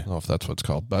 I don't know if that's what it's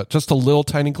called, but just a little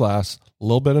tiny glass, a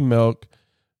little bit of milk,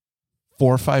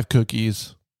 4 or 5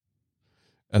 cookies,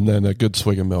 and then a good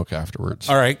swig of milk afterwards.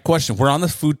 All right, question. We're on the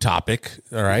food topic,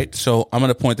 all right? So I'm going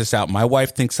to point this out. My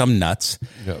wife thinks I'm nuts.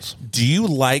 Yes. Do you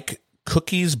like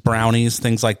cookies, brownies,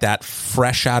 things like that,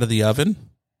 fresh out of the oven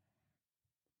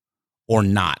or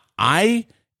not?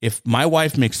 If my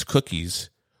wife makes cookies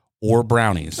or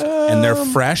brownies and they're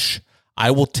fresh,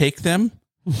 I will take them,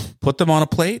 put them on a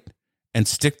plate, and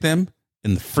stick them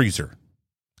in the freezer.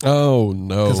 Oh,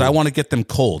 no. Because I want to get them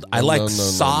cold. I like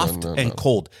soft and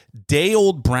cold.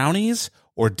 Day-old brownies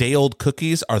or day-old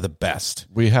cookies are the best.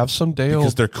 We have some day-old.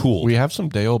 Because they're cool. We have some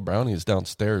day-old brownies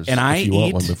downstairs. And I eat.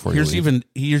 One before here's even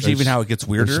how it gets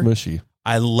weirder. Smushy.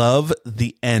 I love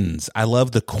the ends. I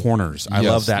love the corners. I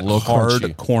love that hard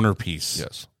crunchy corner piece.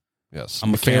 Yes.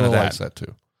 I'm a fan of that. Likes that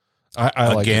too.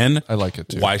 I like it. I like it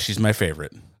too. Why she's my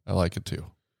favorite. I like it too.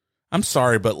 I'm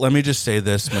sorry, but let me just say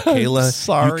this, Michaela.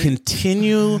 You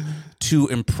continue to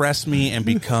impress me and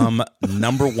become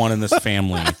number one in this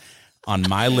family on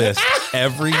my list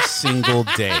every single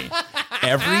day.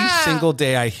 Every single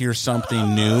day I hear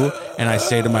something new and I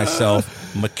say to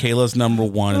myself, Michaela's number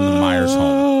one in the Myers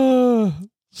home.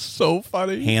 So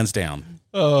funny. Hands down.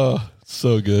 Oh,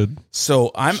 so good.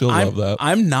 So love that.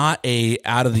 I'm not a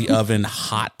out of the oven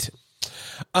hot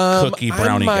cookie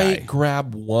brownie guy. I might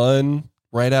grab one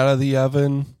right out of the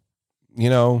oven,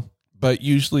 but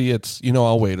usually it's,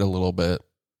 I'll wait a little bit.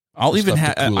 I've even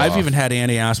had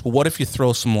Annie ask, well, what if you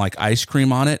throw some like ice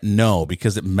cream on it? No,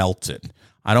 because it melts it.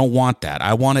 I don't want that.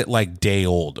 I want it like day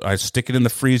old. I stick it in the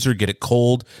freezer, get it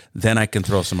cold, then I can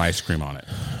throw some ice cream on it.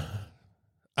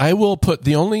 I will put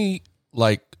the only,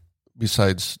 like,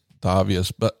 besides the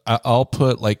obvious, but I'll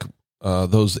put like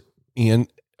those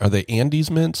are they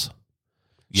Andes mints?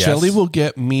 Yes. Shelly will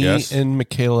get me and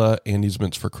Michaela Andes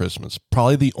mints for Christmas.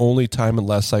 Probably the only time,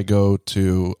 unless I go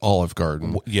to Olive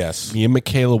Garden. Yes. Me and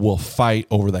Michaela will fight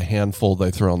over the handful they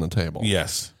throw on the table.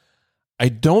 Yes. I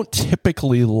don't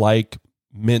typically like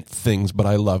mint things, but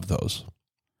I love those.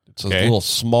 It's a little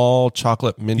small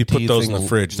chocolate minty. You put those thing. In the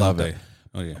fridge, love don't it.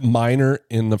 They? Oh yeah. Mine are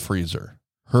in the freezer.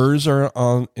 Hers are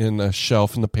in a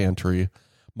shelf in the pantry.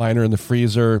 Mine are in the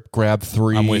freezer. Grab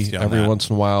 3 every once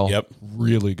in a while. Yep.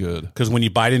 Really good. Because when you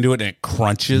bite into it and it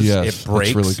crunches, it breaks.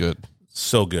 It's really good.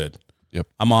 So good. Yep.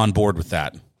 I'm on board with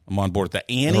that.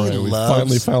 Annie we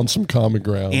finally found some common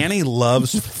ground. Annie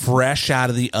loves fresh out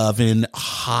of the oven,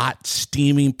 hot,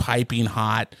 steaming, piping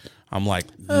hot. I'm like,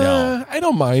 no. I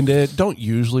don't mind it. Don't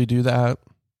usually do that.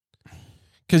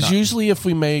 Because usually if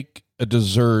we make a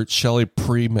dessert, Shelly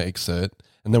pre-makes it,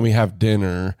 and then we have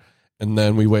dinner, and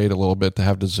then we wait a little bit to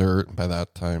have dessert by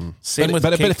that time.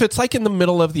 But if it's like in the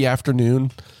middle of the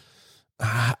afternoon,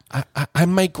 I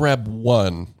might grab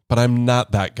one, but I'm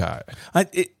not that guy.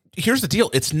 Here's the deal.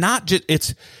 It's not just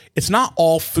it's not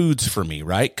all foods for me,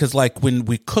 right? Because like when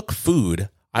we cook food,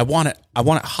 I want it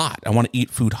hot. I want to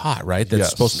eat food hot, right? That's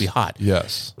supposed to be hot.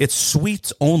 Yes. It's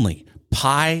sweets only.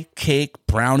 Pie, cake,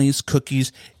 brownies,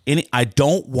 cookies. I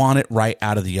don't want it right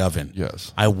out of the oven.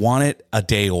 Yes. I want it a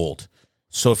day old.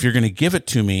 So if you're going to give it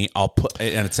to me, I'll put,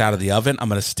 and it's out of the oven, I'm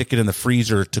going to stick it in the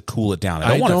freezer to cool it down.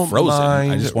 I don't want it frozen.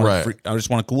 I just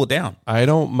want to cool it down. I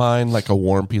don't mind like a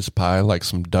warm piece of pie, like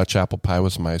some Dutch apple pie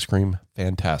with some ice cream.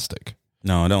 Fantastic.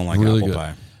 No, I don't like really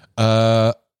apple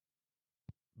pie.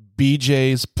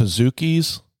 BJ's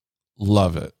Pizookies,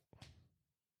 love it.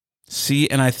 See,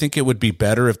 and I think it would be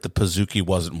better if the Pizookie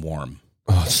wasn't warm.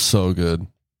 Oh, so good.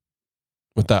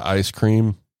 With that ice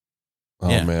cream. Oh,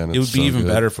 yeah, man. It would be even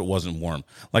better if it wasn't warm.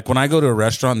 Like when I go to a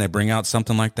restaurant and they bring out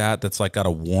something like that's like got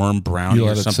a warm brownie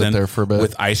or something there for a bit.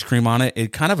 With ice cream on it,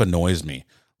 it kind of annoys me.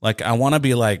 Like I want to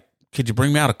be like, could you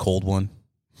bring me out a cold one?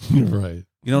 Right.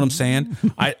 You know what I'm saying?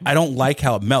 I don't like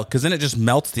how it melts because then it just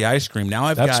melts the ice cream. Now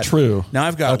I've got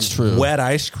wet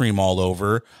ice cream all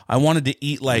over. I wanted to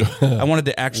eat I wanted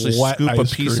to actually scoop a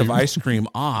piece of ice cream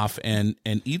off and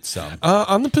eat some.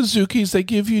 On the Pizookies, they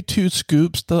give you 2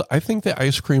 scoops. I think the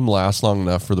ice cream lasts long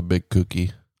enough for the big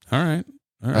cookie. All right.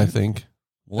 I think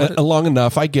long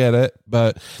enough. I get it,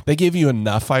 but they give you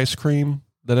enough ice cream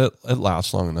that it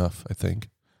lasts long enough. I think.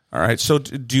 All right, so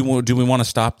do we want to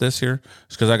stop this here?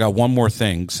 Because I got one more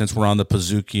thing since we're on the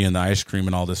Pizookie and the ice cream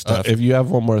and all this stuff. If you have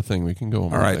one more thing, we can go. All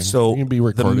right, so the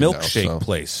milkshake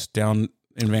place down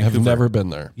in Vancouver. I've never been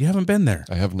there. You haven't been there?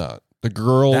 I have not. The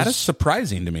girls. That is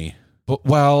surprising to me. But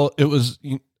it was.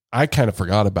 I kind of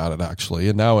forgot about it actually,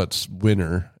 and now it's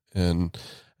winter, and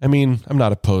I mean, I'm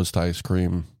not opposed to ice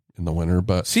cream in the winter,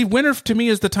 but see, winter to me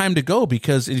is the time to go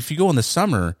because if you go in the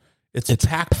summer. It's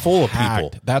packed full of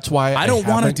people. That's why I don't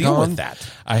want to deal with that.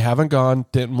 I haven't gone,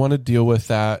 didn't want to deal with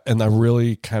that, and I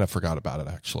really kind of forgot about it,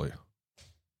 actually.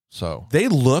 So they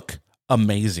look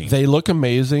amazing. But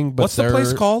what's the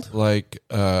place called? Like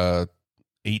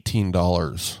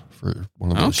 $18 for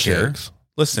one of those shakes.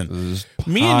 Listen,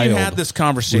 me and you had this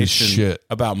conversation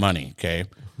about money, okay?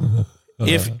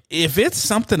 If it's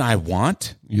something I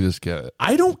want, you just get it.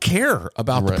 I don't care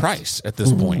about the price at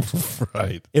this point.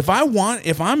 Right. If my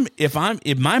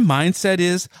mindset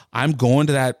is I'm going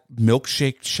to that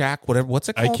milkshake shack, what's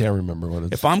it called? I can't remember what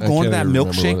it's. If I'm going to that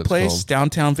milkshake place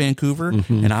downtown Vancouver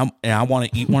and I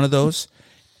want to eat one of those,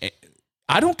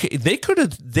 I don't care. They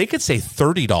could say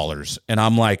 $30 and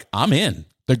I'm like, I'm in.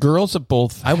 The girls have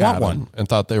both I want one and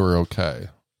thought they were okay.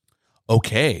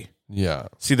 Okay. Yeah.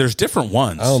 See, there's different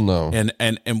ones. I don't know.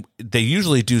 And they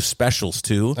usually do specials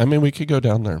too. I mean, we could go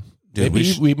down there. Dude,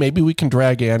 maybe we can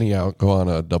drag Annie out, go on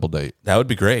a double date. That would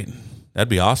be great. That'd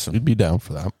be awesome. You'd be down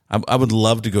for that. I would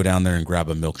love to go down there and grab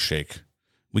a milkshake.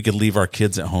 We could leave our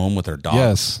kids at home with our dogs.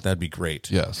 Yes. That'd be great.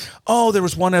 Yes. Oh, there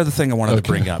was one other thing I wanted to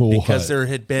bring up because there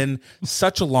had been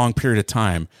such a long period of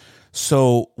time.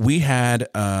 So we had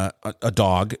a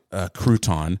dog,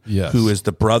 Crouton, who is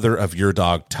the brother of your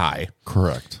dog, Ty.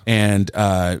 Correct. And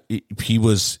we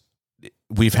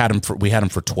had him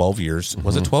for 12 years.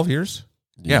 Was it 12 years?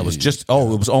 Yeah, it was it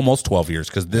was almost 12 years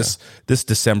because this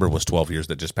December was 12 years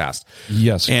that just passed.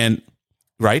 Yes. And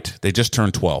right, they just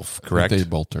turned 12, correct? They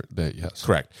both turned, yes.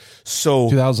 Correct. So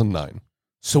 2009.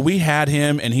 So we had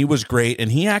him, and he was great,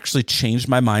 and he actually changed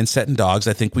my mindset in dogs.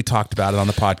 I think we talked about it on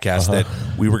the podcast that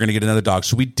we were going to get another dog.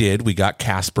 So we did. We got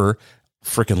Casper.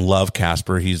 Freaking love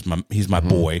Casper. He's my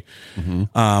boy.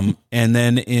 Mm-hmm. And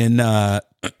then in I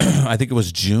think it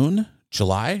was July.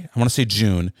 I want to say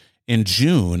June. In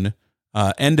June,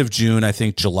 end of June, I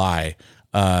think July.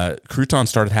 Crouton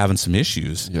started having some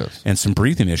issues and some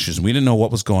breathing issues. And we didn't know what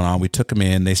was going on. We took him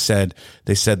in. They said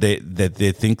they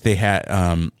think they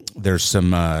had there's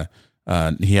some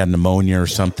he had pneumonia or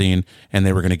something, and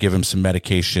they were going to give him some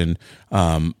medication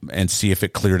and see if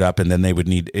it cleared up. And then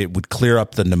it would clear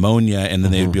up the pneumonia, and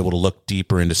then they would be able to look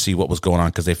deeper into see what was going on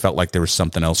because they felt like there was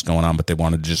something else going on, but they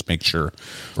wanted to just make sure.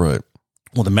 Right.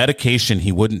 Well, the medication,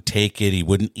 he wouldn't take it. He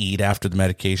wouldn't eat after the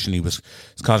medication. He was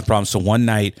causing problems. So one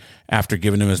night after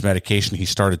giving him his medication, he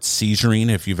started seizuring.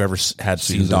 If you've ever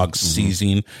seen dogs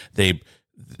seizing, did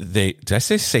I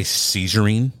say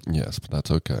seizuring? Yes, but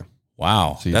that's okay.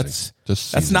 Wow. That's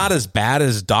not as bad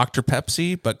as Dr.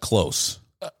 Pepsi, but close.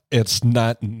 It's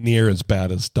not near as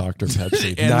bad as Dr.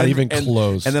 Pepsi. Not even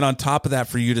close. And then on top of that,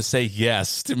 for you to say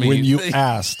yes to me. When you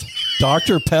asked,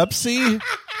 Dr. Pepsi?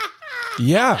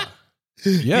 Yeah.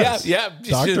 Yes. Yeah.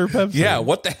 Dr. Pepsi. Yeah.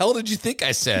 What the hell did you think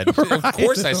I said? Right. Of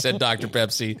course I said Dr.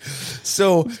 Pepsi.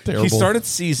 So he started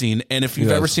seizing, and if you've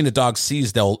ever seen a dog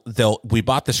seize, we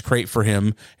bought this crate for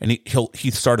him, and he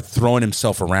started throwing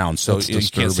himself around. So you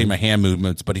can't see my hand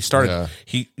movements, but he started.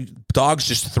 Dogs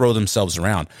just throw themselves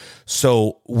around.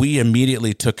 So we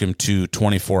immediately took him to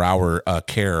 24-hour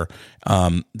care.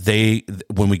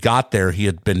 When we got there, he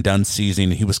had been done seizing.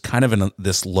 He was kind of in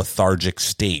this lethargic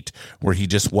state where he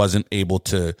just wasn't able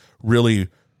to really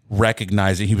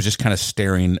recognize it. He was just kind of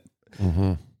staring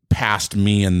past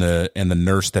me and the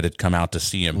nurse that had come out to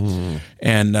see him.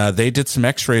 And they did some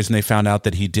x-rays and they found out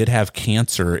that he did have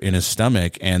cancer in his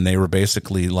stomach, and they were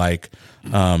basically like,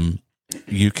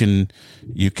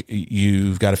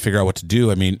 you've got to figure out what to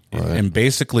do. I mean, and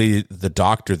basically the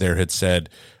doctor there had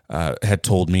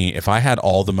told me if I had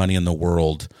all the money in the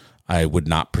world, I would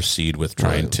not proceed with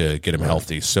trying to get him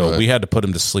healthy. So we had to put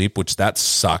him to sleep, which that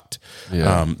sucked.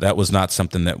 That was not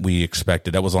something that we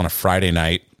expected. That was on a Friday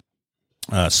night.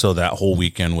 So that whole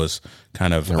weekend was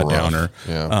kind of a downer.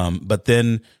 But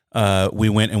then we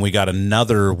went and we got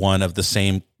another one of the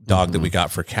same dog that we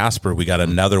got for Casper. We got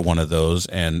another one of those,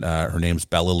 and her name's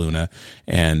Bella Luna,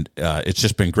 and it's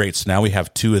just been great. So now we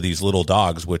have two of these little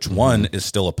dogs, which one is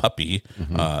still a puppy,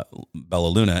 Bella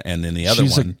Luna, and then the other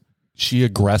one. She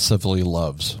aggressively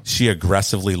loves. She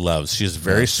is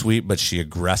very sweet, but she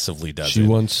aggressively does. She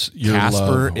wants your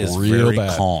Casper love is real very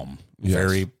bad. calm,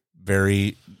 very,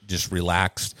 very just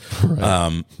relaxed.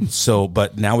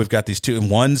 But now we've got these two, and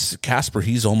one's Casper.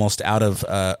 He's almost out of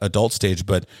adult stage,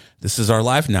 but this is our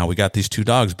life now. We got these two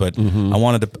dogs, but I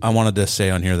wanted to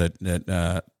say on here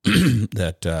that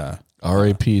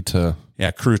R.A.P. to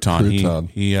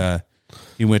Crouton.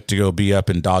 He went to go be up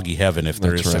in doggy heaven, if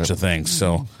there is such a thing.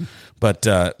 So, but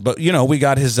we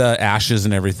got his ashes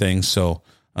and everything. So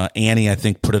Annie, I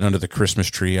think, put it under the Christmas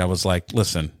tree. I was like,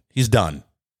 listen, he's done.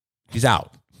 He's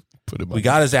out. We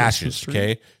got his ashes,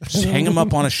 okay? Just hang him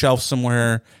up on a shelf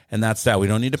somewhere, and that's that. We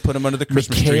don't need to put him under the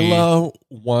Christmas tree. Michaela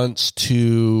wants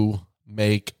to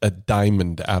make a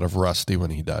diamond out of Rusty when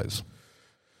he dies.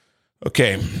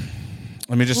 Okay.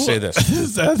 Let me just say this.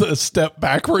 Is that a step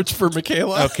backwards for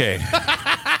Michaela? Okay.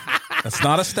 That's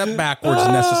not a step backwards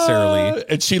necessarily.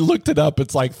 And she looked it up.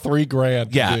 It's like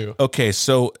 $3,000 to do. Okay.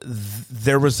 So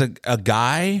there was a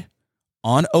guy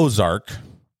on Ozark,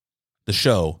 the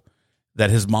show, that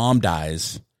his mom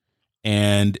dies,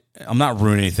 and I'm not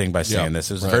ruining anything by saying this.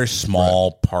 It was a very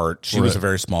small part. She was a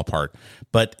very small part.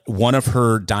 But one of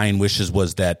her dying wishes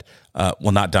was that,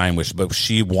 not dying wishes, but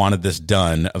she wanted this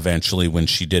done eventually when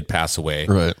she did pass away.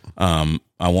 Right.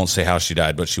 I won't say how she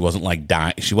died, but she wasn't like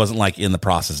dying. She wasn't like in the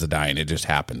process of dying. It just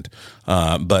happened.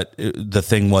 But the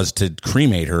thing was to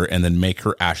cremate her and then make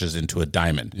her ashes into a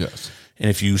diamond. Yes. And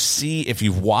if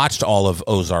you've watched all of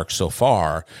Ozark so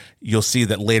far, you'll see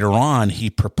that later on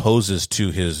he proposes to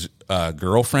his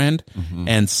girlfriend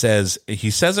and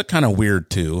he says it kind of weird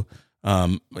too.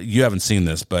 You haven't seen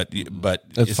this, but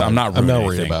I'm not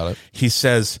worried about it.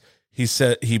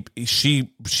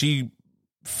 She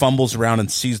fumbles around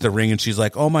and sees the ring, and she's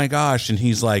like, "Oh my gosh!" And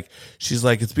she's like,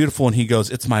 "It's beautiful." And he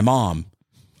goes, "It's my mom."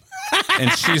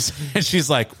 and she's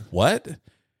like, "What?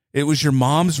 It was your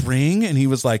mom's ring?" And he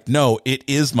was like, "No, it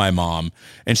is my mom."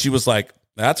 And she was like,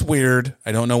 "That's weird.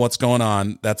 I don't know what's going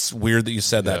on. That's weird that you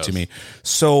said that to me."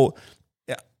 So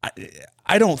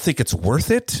I don't think it's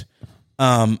worth it.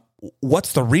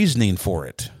 What's the reasoning for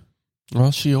it?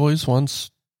 Well, she always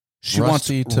wants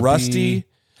Rusty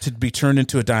to be turned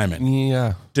into a diamond.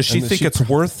 Yeah. Does she think it's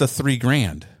worth the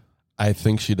 $3,000? I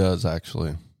think she does,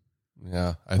 actually.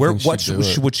 Yeah.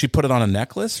 Would she put it on a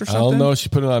necklace or something? I don't know. She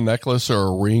put it on a necklace or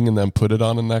a ring and then put it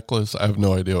on a necklace. I have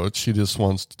no idea. She just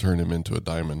wants to turn him into a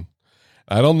diamond.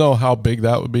 I don't know how big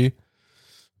that would be,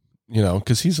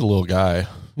 because he's a little guy.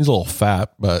 He's a little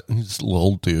fat, but he's a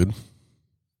little dude.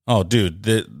 Oh, dude,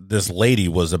 this lady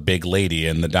was a big lady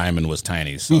and the diamond was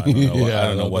tiny. So I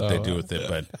don't know what they do with it,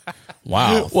 but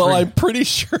wow. Well, I'm pretty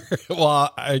sure.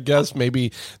 Well, I guess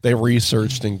maybe they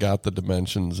researched and got the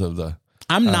dimensions of the.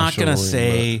 I'm not going to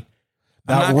say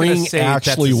that ring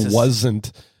actually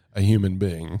wasn't a human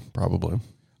being, probably.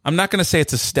 I'm not going to say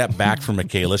it's a step back for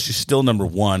Michaela. She's still number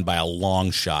one by a long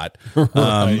shot.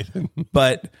 Right.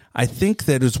 But I think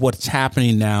that is what's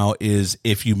happening now is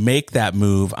if you make that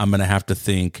move, I'm going to have to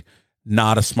think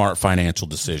not a smart financial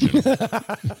decision.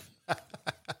 But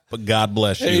God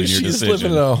bless you in your decision. She's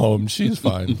living at home. She's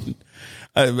fine.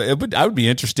 I would be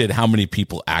interested how many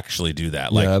people actually do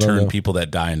that, like turn people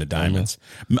that die into diamonds.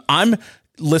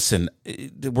 Listen,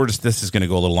 this is going to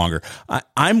go a little longer.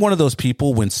 I'm one of those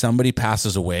people when somebody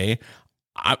passes away,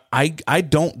 I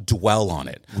don't dwell on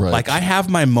it. Right. Like I have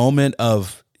my moment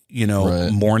of,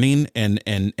 mourning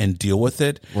and deal with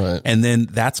it. Right. And then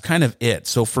that's kind of it.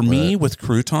 So for me with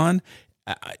Crouton,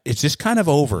 it's just kind of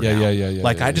over. Yeah.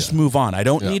 Like I just move on. I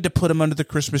don't need to put him under the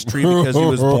Christmas tree because he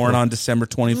was born on December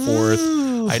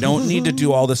 24th. I don't need to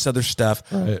do all this other stuff.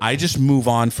 Right. I just move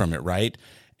on from it. Right.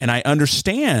 And I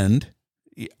understand,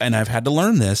 and I've had to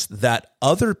learn this, that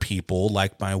other people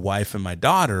like my wife and my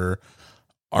daughter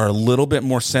are a little bit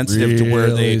more sensitive to where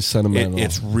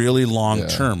it's really long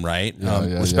term, right?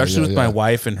 Especially with my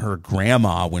wife and her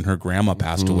grandma, when her grandma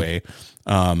passed away.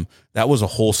 That was a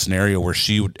whole scenario where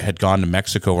she had gone to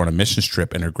Mexico on a missions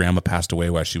trip, and her grandma passed away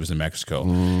while she was in Mexico.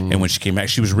 And when she came back,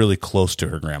 she was really close to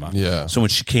her grandma. Yeah. So when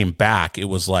she came back, it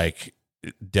was like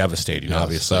devastating,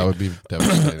 obviously. That would be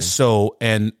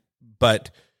devastating.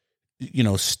 But you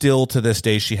know, still to this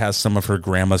day, she has some of her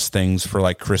grandma's things for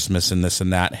like Christmas and this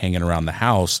and that hanging around the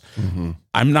house.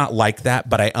 I'm not like that,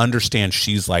 but I understand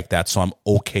she's like that. So I'm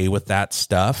okay with that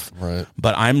stuff. Right.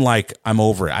 But I'm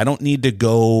over it. I don't need to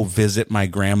go visit my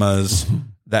grandma's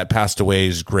that passed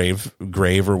away's grave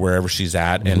or wherever she's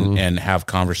at and have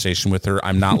conversation with her.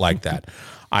 I'm not like that.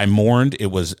 I mourned.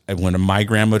 It was when my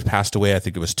grandma passed away. I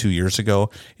think it was 2 years ago.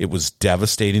 It was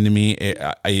devastating to me. It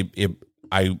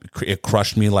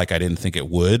crushed me like I didn't think it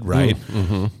would, right?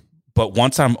 But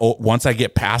once I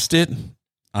get past it,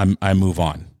 I move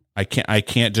on. I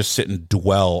can't just sit and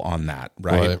dwell on that,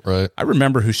 right? Right. I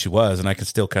remember who she was, and I can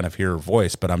still kind of hear her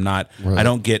voice, but I'm not. Right. I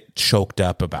don't get choked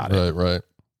up about it. Right.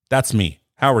 That's me.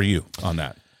 How are you on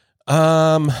that?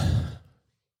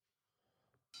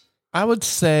 I would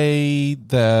say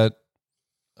that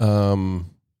I'm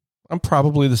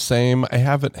probably the same. I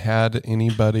haven't had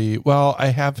anybody. Well, I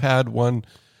have had one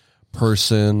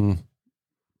person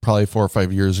probably 4 or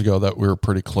 5 years ago that we were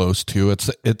pretty close to. It's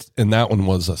and that one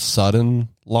was a sudden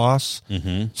loss.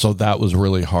 So that was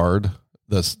really hard.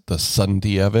 The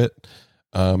suddenty of it.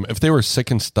 If they were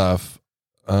sick and stuff,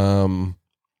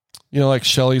 you know, like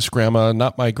Shelly's grandma,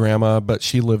 not my grandma, but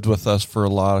she lived with us for a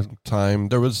long time.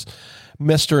 There was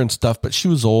missed her and stuff, but she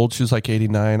was old. She was like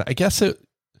 89. I guess right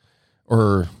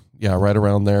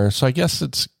around there. So I guess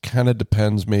it's kind of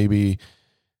depends maybe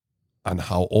on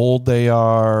how old they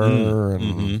are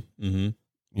and, you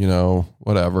know,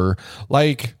 whatever.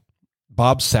 Like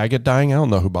Bob Saget dying. I don't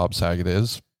know who Bob Saget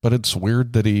is, but it's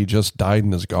weird that he just died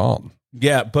and is gone.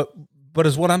 Yeah, but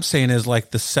as what I'm saying is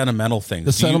like the sentimental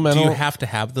things. Do you have to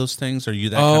have those things? Are you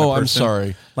that kind of person? I'm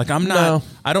sorry. Like I'm not. No,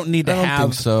 I don't need to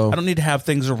have. So. I don't need to have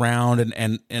things around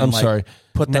and I'm like sorry.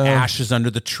 Put the ashes under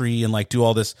the tree and like do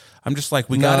all this. I'm just like,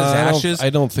 we got his ashes.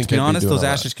 I don't think. To be honest, those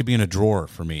ashes could be in a drawer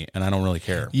for me, and I don't really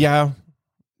care. Yeah,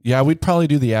 we'd probably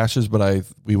do the ashes, but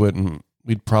we wouldn't.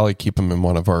 We'd probably keep them in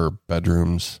one of our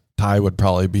bedrooms. Ty would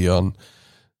probably be on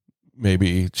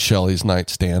maybe Shelly's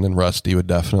nightstand, and Rusty would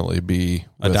definitely be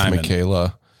with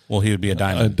Michaela. Well, he would be a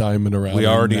diamond. A diamond around. We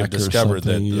already have discovered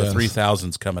that the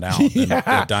 3000's coming out. And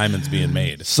the diamond's being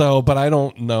made. So, but I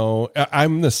don't know.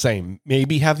 I'm the same.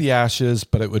 Maybe have the ashes,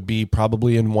 but it would be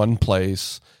probably in one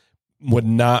place. Would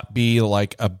not be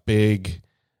like a big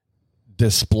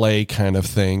display kind of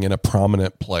thing in a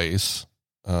prominent place.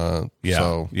 Yeah.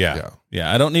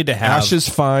 I don't need to have ashes.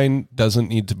 Fine. Doesn't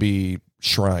need to be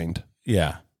shrined.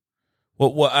 Yeah.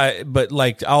 But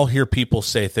like I'll hear people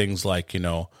say things like, you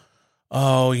know,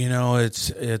 oh, you know, it's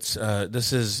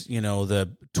this is, you know, the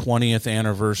 20th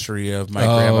anniversary of my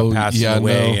grandma passing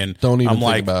away, and don't even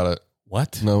think about it.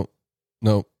 What? No.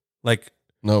 Like,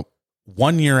 no.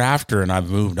 1 year after, and I've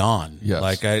moved on. Yes.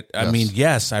 Like I mean,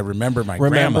 yes, I remember my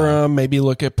grandma. Remember them, maybe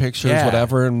look at pictures,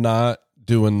 whatever, and not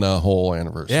doing the whole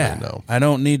anniversary. Yeah. No. I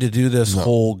don't need to do this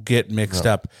whole get mixed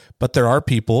up. But there are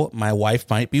people, my wife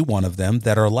might be one of them,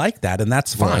 that are like that, and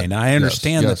that's fine. Right. I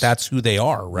understand that that's who they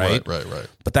are, right? Right.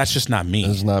 But that's just not me.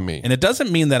 It's not me. And it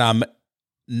doesn't mean that I'm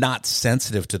not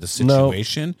sensitive to the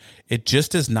situation. No. It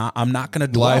just is not. I'm not going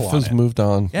to dwell on it. Life has moved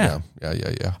on. Yeah.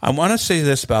 I want to say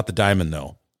this about the diamond,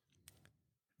 though.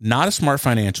 Not a smart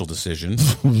financial decision.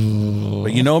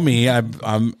 But you know me,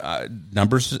 I'm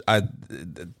numbers.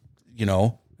 You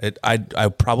know, I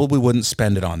probably wouldn't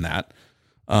spend it on that.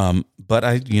 But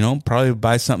I, you know, probably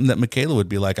buy something that Michaela would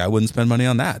be like, I wouldn't spend money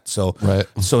on that. So,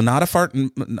 so not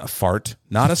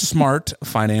a smart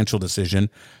financial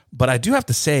decision. But I do have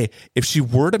to say, if she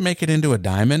were to make it into a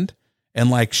diamond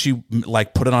and like she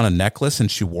like put it on a necklace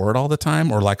and she wore it all the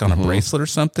time, or like on a bracelet or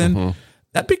something,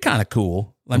 that'd be kind of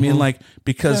cool. I mean, like,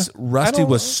 because Rusty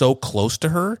was so close to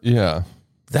her. Yeah.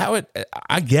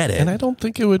 I get it. And I don't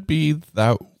think it would be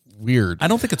that weird. I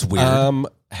don't think it's weird.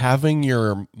 Having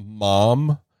your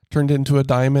mom turned into a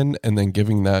diamond and then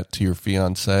giving that to your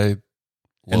fiance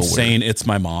and saying it's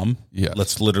my mom. Yeah.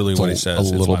 That's literally what he says.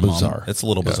 A little bizarre. Mom. It's a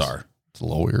little bizarre. It's a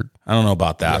little weird. I don't know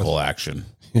about that whole action.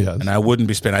 Yeah. And I wouldn't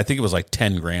be spending, I think it was like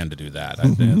 $10,000 to do that.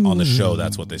 On the show,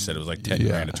 that's what they said. It was like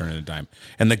 $10,000 to turn into a dime.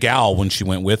 And the gal, when she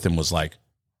went with him, was like,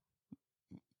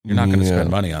 you're not going to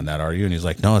spend money on that, are you? And he's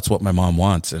like, no, it's what my mom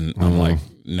wants. And I'm like,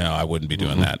 no, I wouldn't be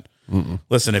doing that.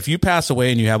 Listen, if you pass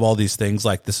away and you have all these things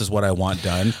like this is what I want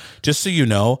done, just so you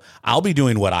know, I'll be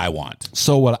doing what I want.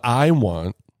 So what I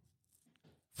want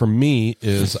for me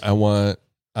is I'm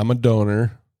a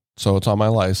donor, so it's on my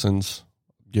license.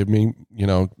 Give me,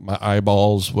 my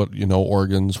eyeballs,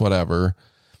 organs, whatever.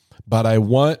 But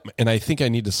and I think I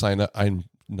need to sign up. I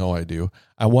know I do.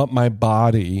 I want my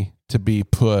body to be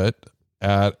put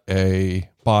at a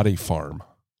body farm.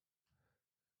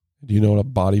 Do you know what a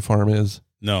body farm is?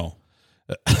 No.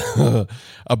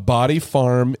 A body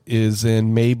farm is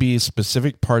in maybe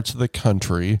specific parts of the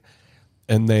country,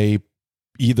 and they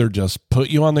either just put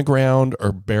you on the ground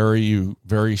or bury you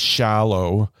very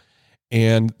shallow,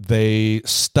 and they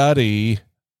study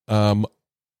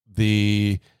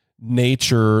the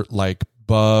nature, like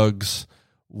bugs,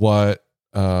 what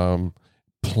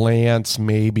plants,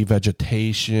 maybe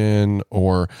vegetation,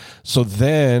 or so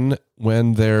then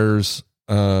when there's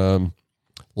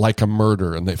like a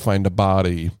murder and they find a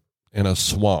body in a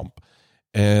swamp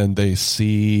and they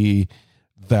see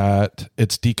that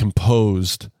it's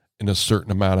decomposed in a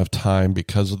certain amount of time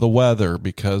because of the weather,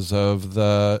 because of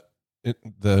the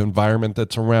environment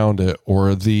that's around it,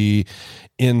 or the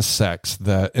insects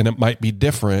and it might be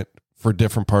different for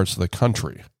different parts of the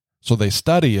country. So they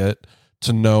study it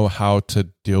to know how to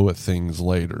deal with things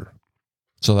later.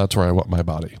 So that's where I want my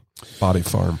body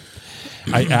farm.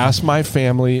 I asked my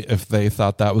family if they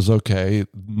thought that was okay.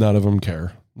 None of them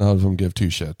care. None of them give two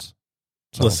shits.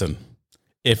 So, listen,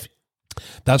 if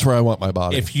that's where I want my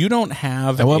body. If you don't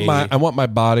have, I want my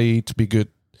body to be good,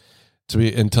 to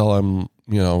be until I'm,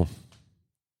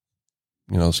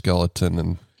 skeleton.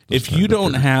 And if you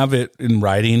don't have it in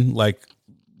writing, like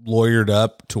lawyered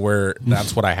up to where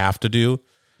that's what I have to do,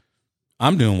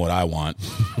 I'm doing what I want.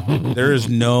 There is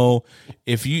no,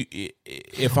 if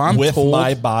I'm with told,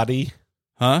 my body.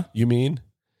 Huh? You mean?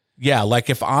 Yeah, like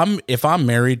if I'm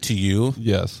married to you,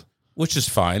 yes, which is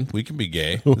fine. We can be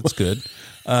gay. That's good.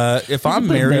 If I'm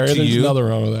married to you, nothing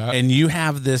wrong with that. And you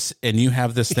have this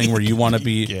thing where you want to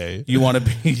be gay. you want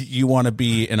to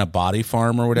be in a body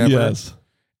farm or whatever. Yes.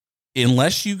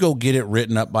 Unless you go get it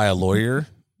written up by a lawyer,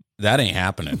 that ain't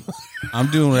happening.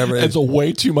 I'm doing whatever. It's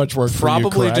way too much work.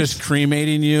 Probably for you, just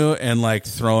cremating you and like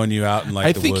throwing you out in like.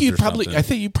 I think you'd probably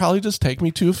just take me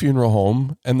to a funeral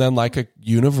home, and then like a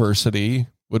university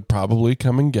would probably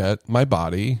come and get my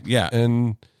body. Yeah,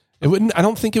 and it wouldn't. I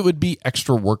don't think it would be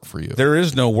extra work for you. There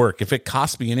is no work. If it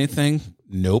costs me anything,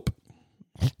 nope.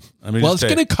 Well, it's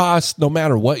going to cost no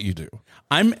matter what you do.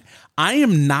 I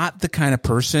am not the kind of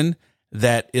person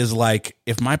that is like,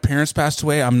 if my parents passed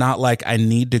away, I'm not like, I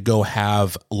need to go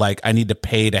have, like, I need to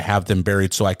pay to have them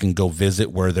buried so I can go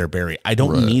visit where they're buried. I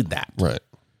don't need that.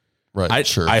 Right.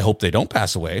 Sure. I hope they don't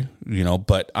pass away,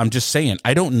 but I'm just saying,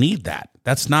 I don't need that.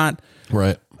 That's not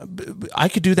right. I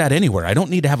could do that anywhere. I don't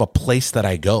need to have a place that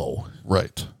I go.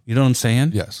 Right. You know what I'm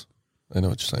saying? Yes. I know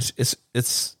what you're saying.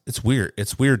 It's weird.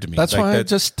 It's weird to me. That's why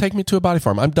just take me to a body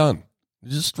farm. I'm done.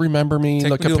 Just remember me,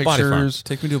 look at pictures.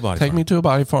 Take me to a body farm. Take me to a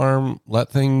body farm. Let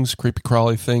things, creepy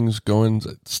crawly things, go and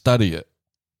study it.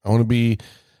 I want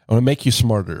to make you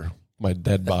smarter, my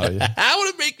dead body. I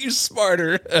want to make you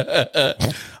smarter.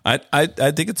 I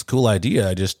think it's a cool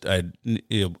idea.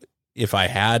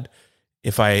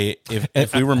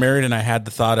 If we were married and I had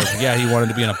the thought of, he wanted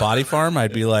to be in a body farm,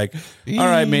 I'd be like, all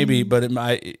right, maybe, but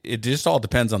it just all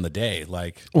depends on the day.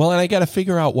 Like, well, and I got to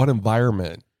figure out what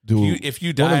environment. If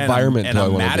you die and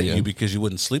I'm mad at you because you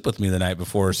wouldn't sleep with me the night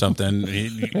before or something,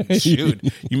 shoot,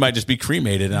 you might just be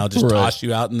cremated and I'll just toss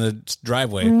you out in the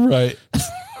driveway. Right.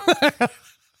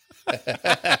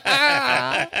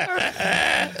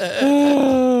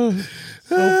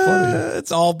 So funny.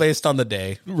 It's all based on the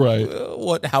day. Right.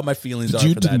 How my feelings are for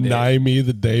that day. Did you deny me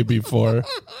the day before?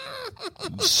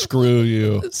 Screw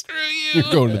you. Screw you.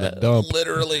 You're going to the dump.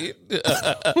 Literally.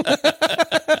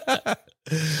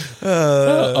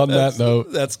 On that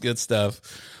note. That's good stuff.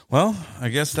 Well, I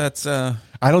guess that's... I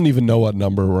don't even know what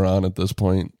number we're on at this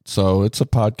point. So it's a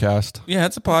podcast. Yeah,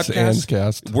 it's a podcast. It's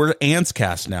Anscast. We're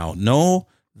Anscast now. No,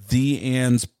 the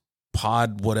Ans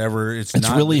pod, whatever. It's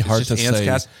not, really hard to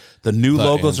Anscast. say. The new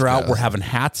logos are out. We're having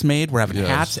hats made. We're having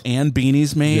hats and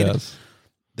beanies made. Yes.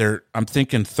 I'm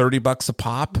thinking $30 a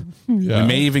pop. Yeah. We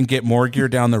may even get more gear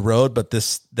down the road, but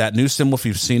that new symbol, if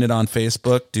you've seen it on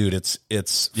Facebook, dude, it's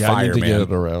fire, I need to man. get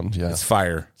it around. Yeah. It's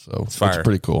fire. So it's fire. It's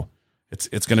pretty cool.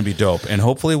 It's going to be dope. And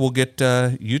hopefully we'll get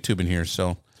YouTube in here.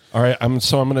 So, all right. I'm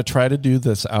going to try to do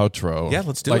this outro. Yeah,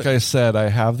 let's do it. Like I said, I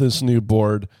have this new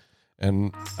board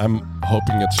and I'm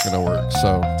hoping it's going to work.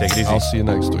 So take it easy. I'll see you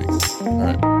next week. All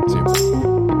right. See you.